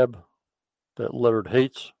hammer grab that Leonard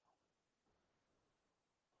hates.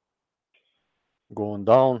 Going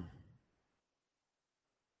down.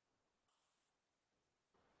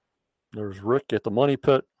 There's Rick at the money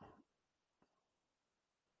pit.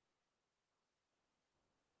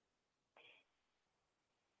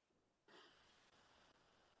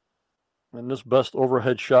 And this best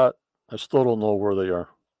overhead shot, I still don't know where they are.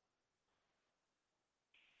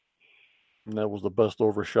 And that was the best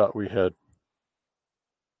overshot we had.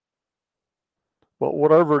 But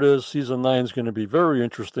whatever it is, season 9 is going to be very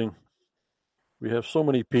interesting. We have so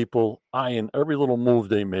many people eyeing every little move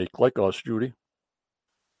they make, like us, Judy.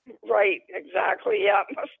 Right. Exactly. Yeah.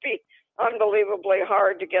 It must be unbelievably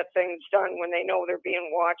hard to get things done when they know they're being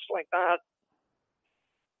watched like that.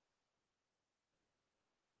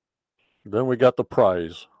 Then we got the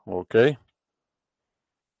prize, okay?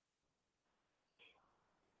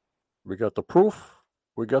 We got the proof,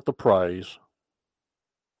 we got the prize.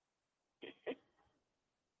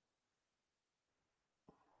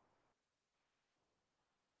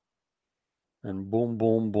 And boom,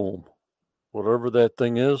 boom, boom. Whatever that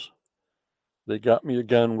thing is, they got me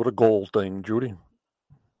again with a gold thing, Judy.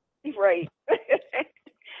 Right.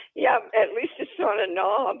 Yeah, at least it's not a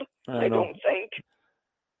knob, I don't think.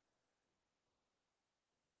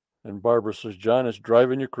 And Barbara says, John, it's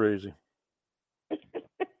driving you crazy.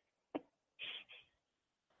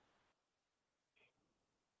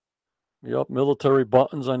 Yep, military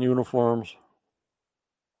buttons on uniforms.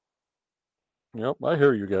 Yep, I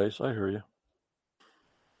hear you guys. I hear you.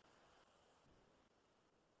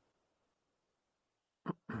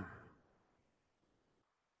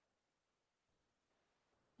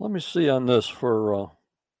 Let me see on this for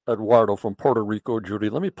Eduardo from Puerto Rico, Judy.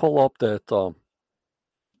 Let me pull up that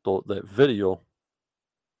that video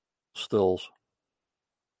stills.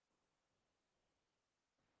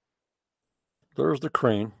 There's the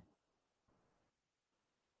crane.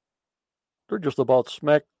 They're just about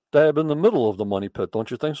smack dab in the middle of the money pit, don't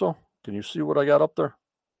you think so? Can you see what I got up there?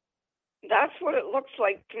 That's what it looks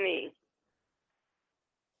like to me.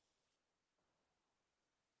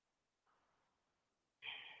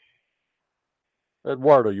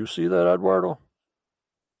 Eduardo, you see that, Eduardo?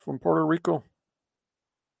 From Puerto Rico?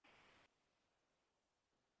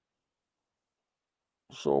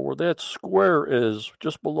 So where that square is,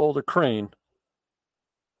 just below the crane,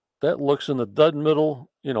 that looks in the dead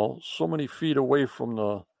middle, you know, so many feet away from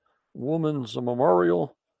the woman's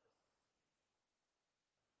memorial.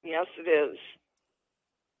 Yes, it is.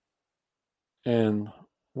 And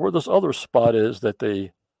where this other spot is that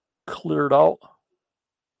they cleared out,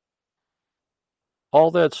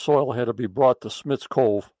 all that soil had to be brought to Smith's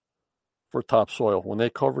Cove for topsoil. When they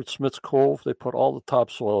covered Smith's Cove, they put all the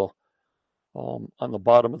topsoil on the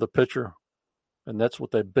bottom of the pitcher, and that's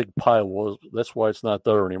what that big pile was. That's why it's not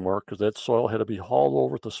there anymore, because that soil had to be hauled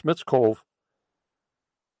over to Smith's Cove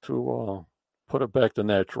to put it back to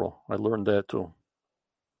natural. I learned that too.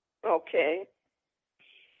 Okay.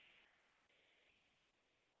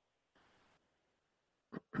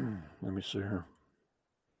 Let me see here.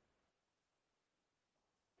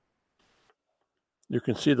 You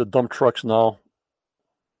can see the dump trucks now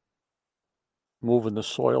moving the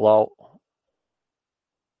soil out,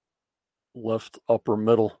 left, upper,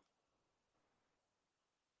 middle,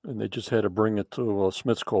 and they just had to bring it to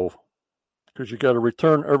Smith's Cove because you got to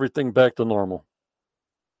return everything back to normal.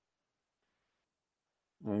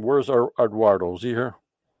 And where's our Eduardo? Is he here?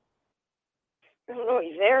 I don't know.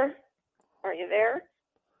 He's there. Are you there?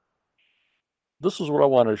 This is what I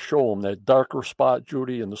wanted to show him, that darker spot,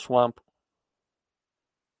 Judy, in the swamp.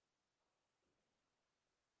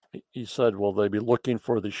 He said, will they be looking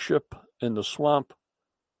for the ship in the swamp?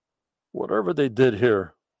 Whatever they did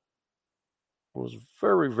here was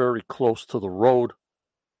very, very close to the road.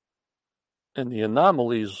 And the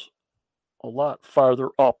anomalies a lot farther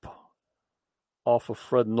up off of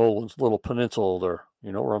Fred Nolan's little peninsula there.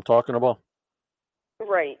 You know where I'm talking about?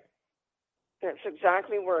 Right. That's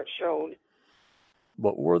exactly where it showed.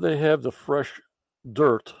 But where they have the fresh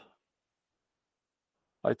dirt,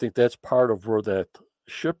 I think that's part of where that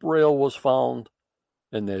ship rail was found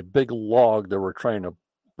and that big log they were trying to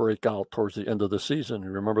break out towards the end of the season. You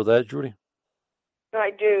remember that, Judy? I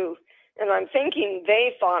do. And I'm thinking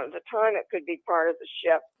they thought at the time it could be part of the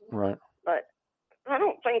ship. Right. But I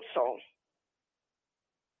don't think so.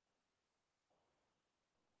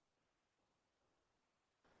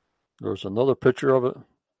 There's another picture of it.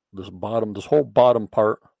 This whole bottom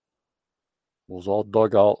part was all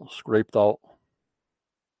dug out, scraped out.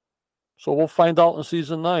 So we'll find out in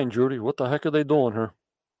season 9, Judy. What the heck are they doing here?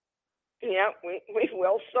 Yeah, we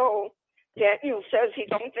will. So Daniel says he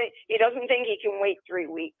doesn't think he can wait 3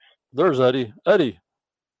 weeks. There's Eddie. Eddie.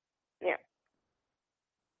 Yeah.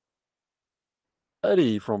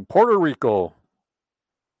 Eddie from Puerto Rico.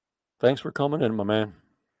 Thanks for coming in, my man.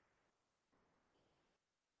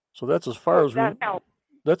 So that's as far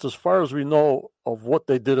as we know of what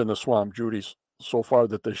they did in the swamp, Judy, so far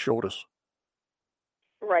that they showed us.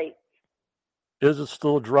 Right. Is it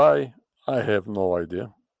still dry? I have no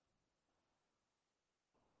idea.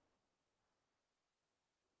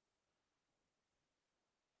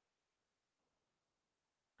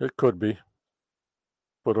 It could be.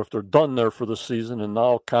 But if they're done there for the season and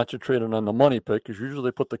now concentrating on the money pit, because usually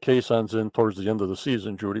they put the caissons in towards the end of the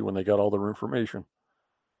season, Judy, when they got all their information.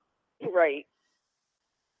 Right.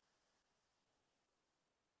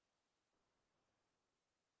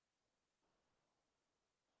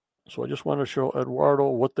 So I just want to show Eduardo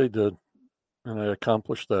what they did, and I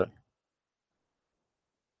accomplished that.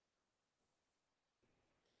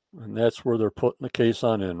 And that's where they're putting the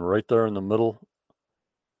caisson in, right there in the middle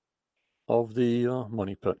of the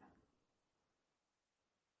money pit.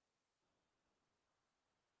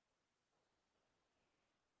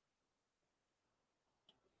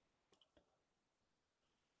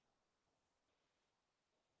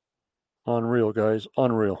 Unreal, guys.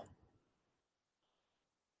 Unreal.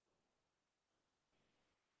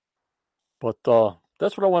 But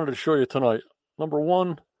that's what I wanted to show you tonight. Number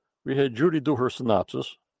one, we had Judy do her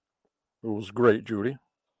synopsis. It was great, Judy.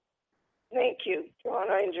 Thank you, John.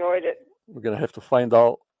 I enjoyed it. We're going to have to find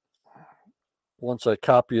out, once I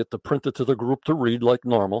copy it, to print it to the group to read like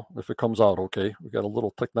normal, if it comes out okay. We got a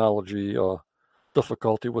little technology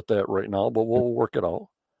difficulty with that right now, but we'll work it out.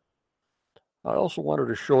 I also wanted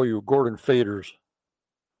to show you Gordon Fader's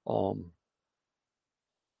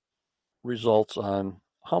results on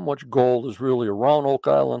how much gold is really around Oak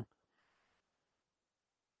Island.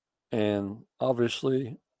 And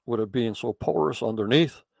obviously, with it being so porous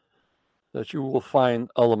underneath, that you will find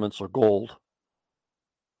elements of gold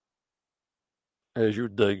as you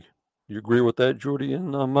dig. You agree with that, Judy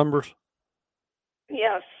and members?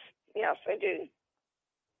 Yes, I do.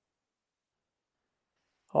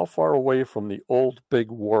 How far away from the old big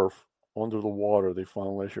wharf under the water they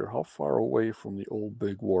found last year? How far away from the old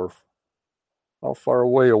big wharf? How far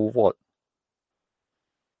away of what?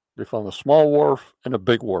 They found a small wharf and a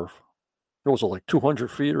big wharf. It was like 200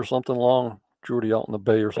 feet or something long, Judy, out in the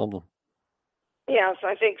bay or something. Yes,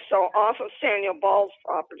 I think so. Off of Samuel Ball's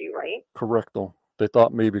property, right? Correct, though. They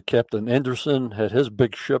thought maybe Captain Anderson had his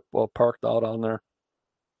big ship parked out on there.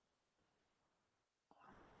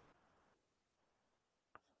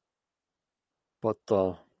 But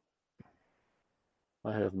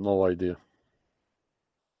I have no idea.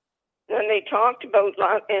 And they talked about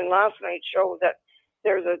in last night's show that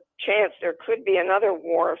there's a chance there could be another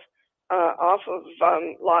wharf off of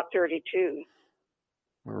Lot 32.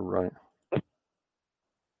 All right.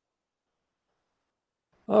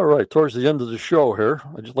 All right, towards the end of the show here,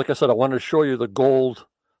 like I said, I wanted to show you the gold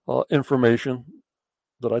information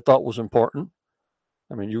that I thought was important.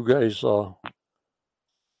 I mean, you guys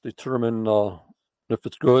determine if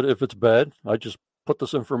it's good, if it's bad. I just put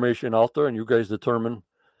this information out there, and you guys determine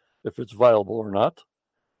if it's viable or not.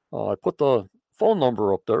 I put the phone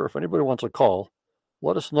number up there. If anybody wants a call,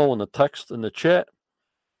 let us know in the text in the chat.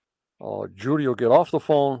 Judy will get off the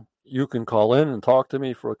phone. You can call in and talk to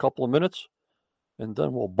me for a couple of minutes, and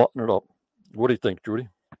then we'll button it up. What do you think, Judy?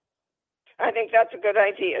 I think that's a good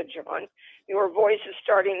idea, John. Your voice is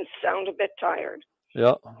starting to sound a bit tired.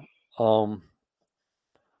 Yeah. What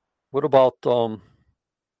about, let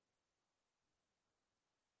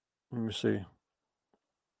me see.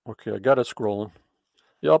 Okay, I got it scrolling.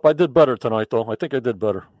 Yep, I did better tonight, though. I think I did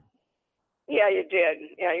better. Yeah, you did.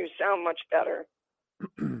 Yeah, you sound much better.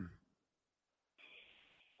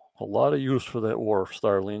 A lot of use for that wharf,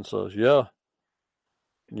 Starlene says. Yeah.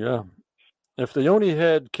 If they only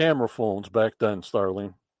had camera phones back then,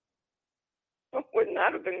 Starlene. Wouldn't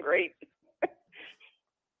that have been great?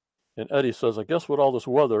 And Eddie says, I guess with all this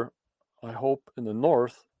weather, I hope in the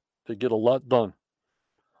north they get a lot done.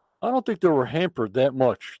 I don't think they were hampered that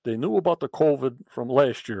much. They knew about the COVID from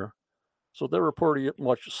last year, so they were pretty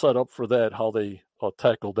much set up for that, how they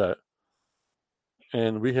tackled that.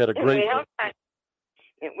 And we had a great...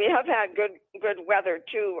 We have had good weather,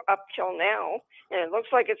 too, up till now, and it looks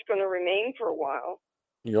like it's going to remain for a while.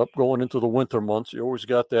 Yep, going into the winter months, you always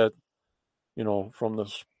got that, from the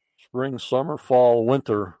spring, summer, fall,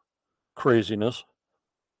 winter craziness.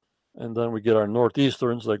 And then we get our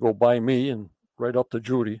northeasterns that go by me and right up to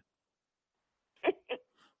Judy.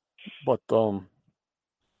 But,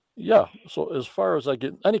 yeah, so as far as I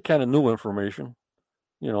get any kind of new information,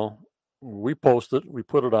 we post it, we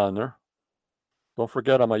put it on there. Don't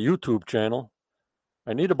forget on my YouTube channel,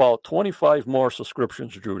 I need about 25 more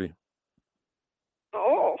subscriptions, Judy.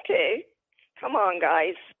 Oh, okay. Come on,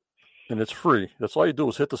 guys. And it's free. That's all you do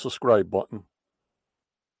is hit the subscribe button.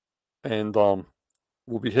 And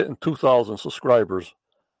we'll be hitting 2,000 subscribers.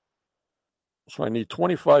 So I need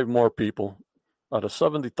 25 more people. Out of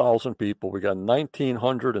 70,000 people, we got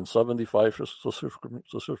 1,975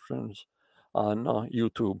 subscriptions on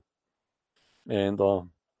YouTube. And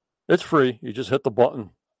it's free. You just hit the button.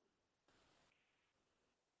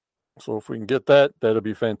 So if we can get that, that'll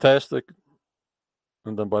be fantastic.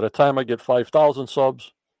 And then by the time I get 5,000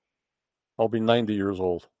 subs, I'll be 90 years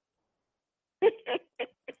old.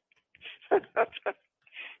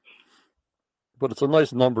 But it's a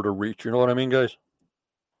nice number to reach. You know what I mean, guys?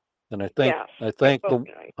 And I thank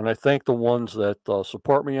the ones that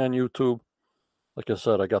support me on YouTube. Like I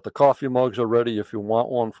said, I got the coffee mugs already. If you want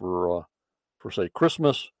one for say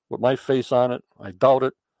Christmas with my face on it, I doubt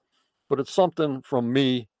it, but it's something from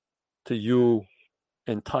me to you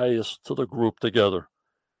and tie us to the group together.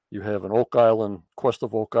 You have an Oak Island, Quest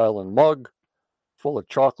of Oak Island mug full of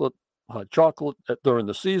chocolate, hot chocolate during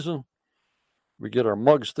the season. We get our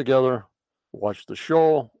mugs together, watch the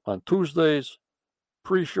show on Tuesdays,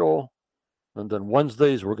 pre-show, and then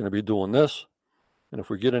Wednesdays we're going to be doing this. And if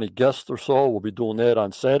we get any guests or so, we'll be doing that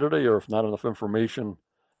on Saturday, or if not enough information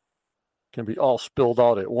can be all spilled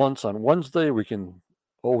out at once on Wednesday, we can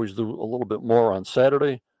always do a little bit more on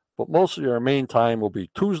Saturday. But mostly our main time will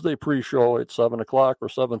be Tuesday pre-show at 7 o'clock or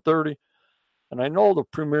 7:30. And I know the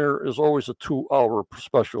premiere is always a 2-hour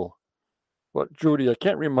special. But, Judy, I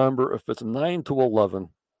can't remember if it's 9 to 11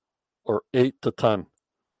 or 8 to 10.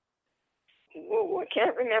 Well, I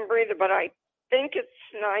can't remember either, but I think it's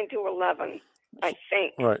 9 to 11, I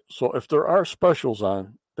think. Right. So if there are specials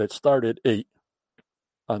on that start at 8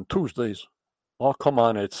 on Tuesdays, I'll come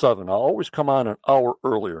on at 7. I'll always come on an hour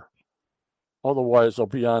earlier. Otherwise, I'll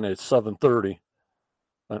be on at 7:30,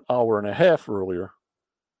 an hour and a half earlier,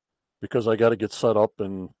 because I got to get set up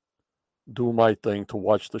and do my thing to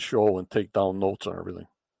watch the show and take down notes and everything.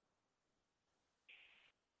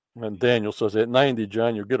 And Daniel says, at 90,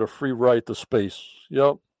 John, you get a free ride to space.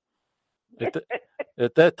 Yep.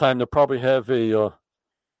 At that time, they'll probably have a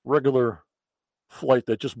regular flight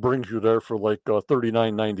that just brings you there for like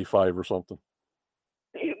 $39.95 or something.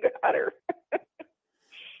 You got her.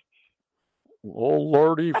 Oh,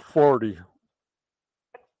 Lordy 40.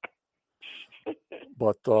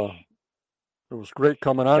 But it was great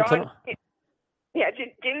coming on tonight. Yeah,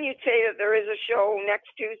 didn't you say that there is a show next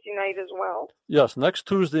Tuesday night as well? Yes, next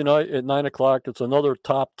Tuesday night at 9 o'clock. It's another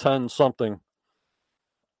top 10 something.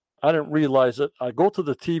 I didn't realize it. I go to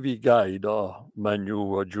the TV guide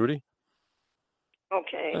menu, Judy.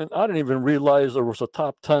 Okay. And I didn't even realize there was a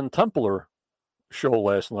top 10 Templar show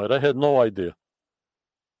last night. I had no idea.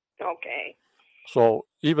 Okay. So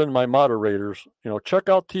even my moderators, check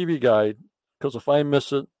out TV Guide, because if I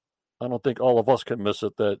miss it, I don't think all of us can miss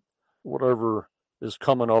it, that whatever is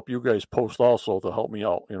coming up, you guys post also to help me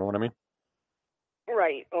out. You know what I mean?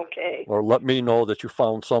 Right. Okay. Or let me know that you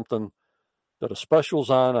found something that a special's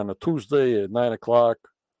on a Tuesday at 9 o'clock,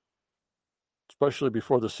 especially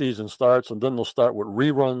before the season starts. And then they'll start with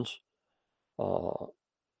reruns, all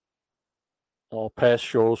past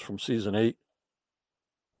shows from season 8.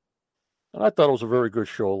 And I thought it was a very good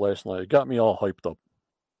show last night. It got me all hyped up.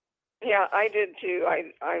 Yeah, I did too.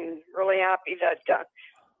 I'm really happy that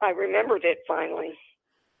I remembered it finally.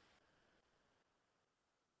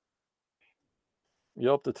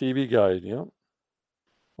 Yep, the TV Guide, yep.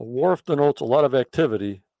 A wharf denotes a lot of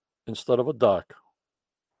activity instead of a dock.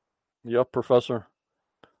 Yep, Professor.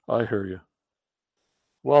 I hear you.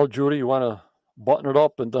 Well, Judy, you want to button it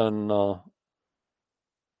up, and then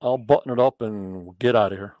I'll button it up and get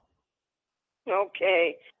out of here.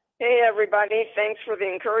 Okay. Hey, everybody. Thanks for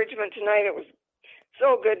the encouragement tonight. It was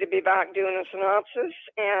so good to be back doing a synopsis,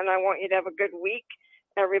 and I want you to have a good week.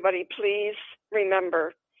 Everybody, please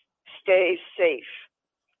remember, stay safe.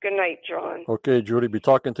 Good night, John. Okay, Judy. Be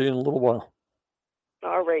talking to you in a little while.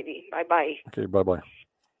 All righty. Bye-bye. Okay, bye-bye.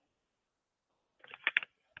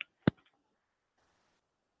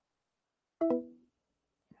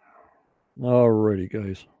 All righty,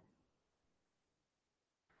 guys.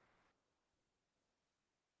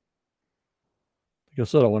 Like I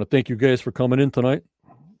said, I want to thank you guys for coming in tonight.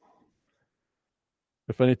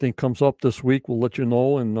 If anything comes up this week, we'll let you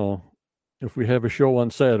know. And if we have a show on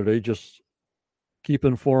Saturday, just keep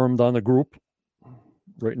informed on the group.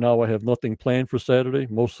 Right now, I have nothing planned for Saturday,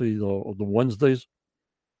 mostly the Wednesdays.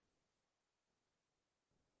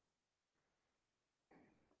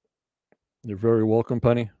 You're very welcome,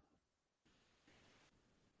 Penny.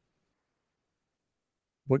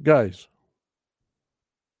 But guys,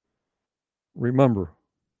 remember,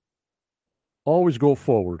 always go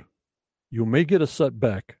forward. You may get a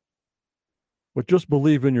setback, but just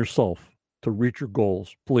believe in yourself to reach your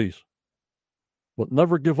goals, please. But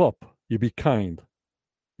never give up. You be kind.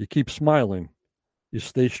 You keep smiling. You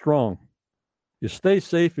stay strong. You stay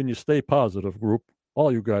safe, and you stay positive, group.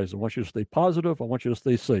 All you guys, I want you to stay positive. I want you to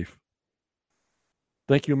stay safe.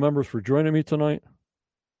 Thank you, members, for joining me tonight.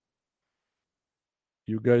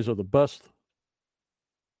 You guys are the best.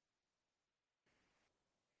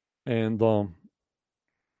 And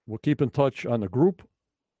we'll keep in touch on the group.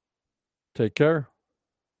 Take care.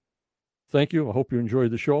 Thank you. I hope you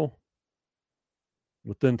enjoyed the show.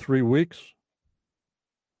 Within 3 weeks,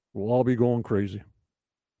 we'll all be going crazy.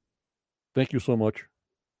 Thank you so much,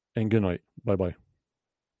 and good night. Bye-bye.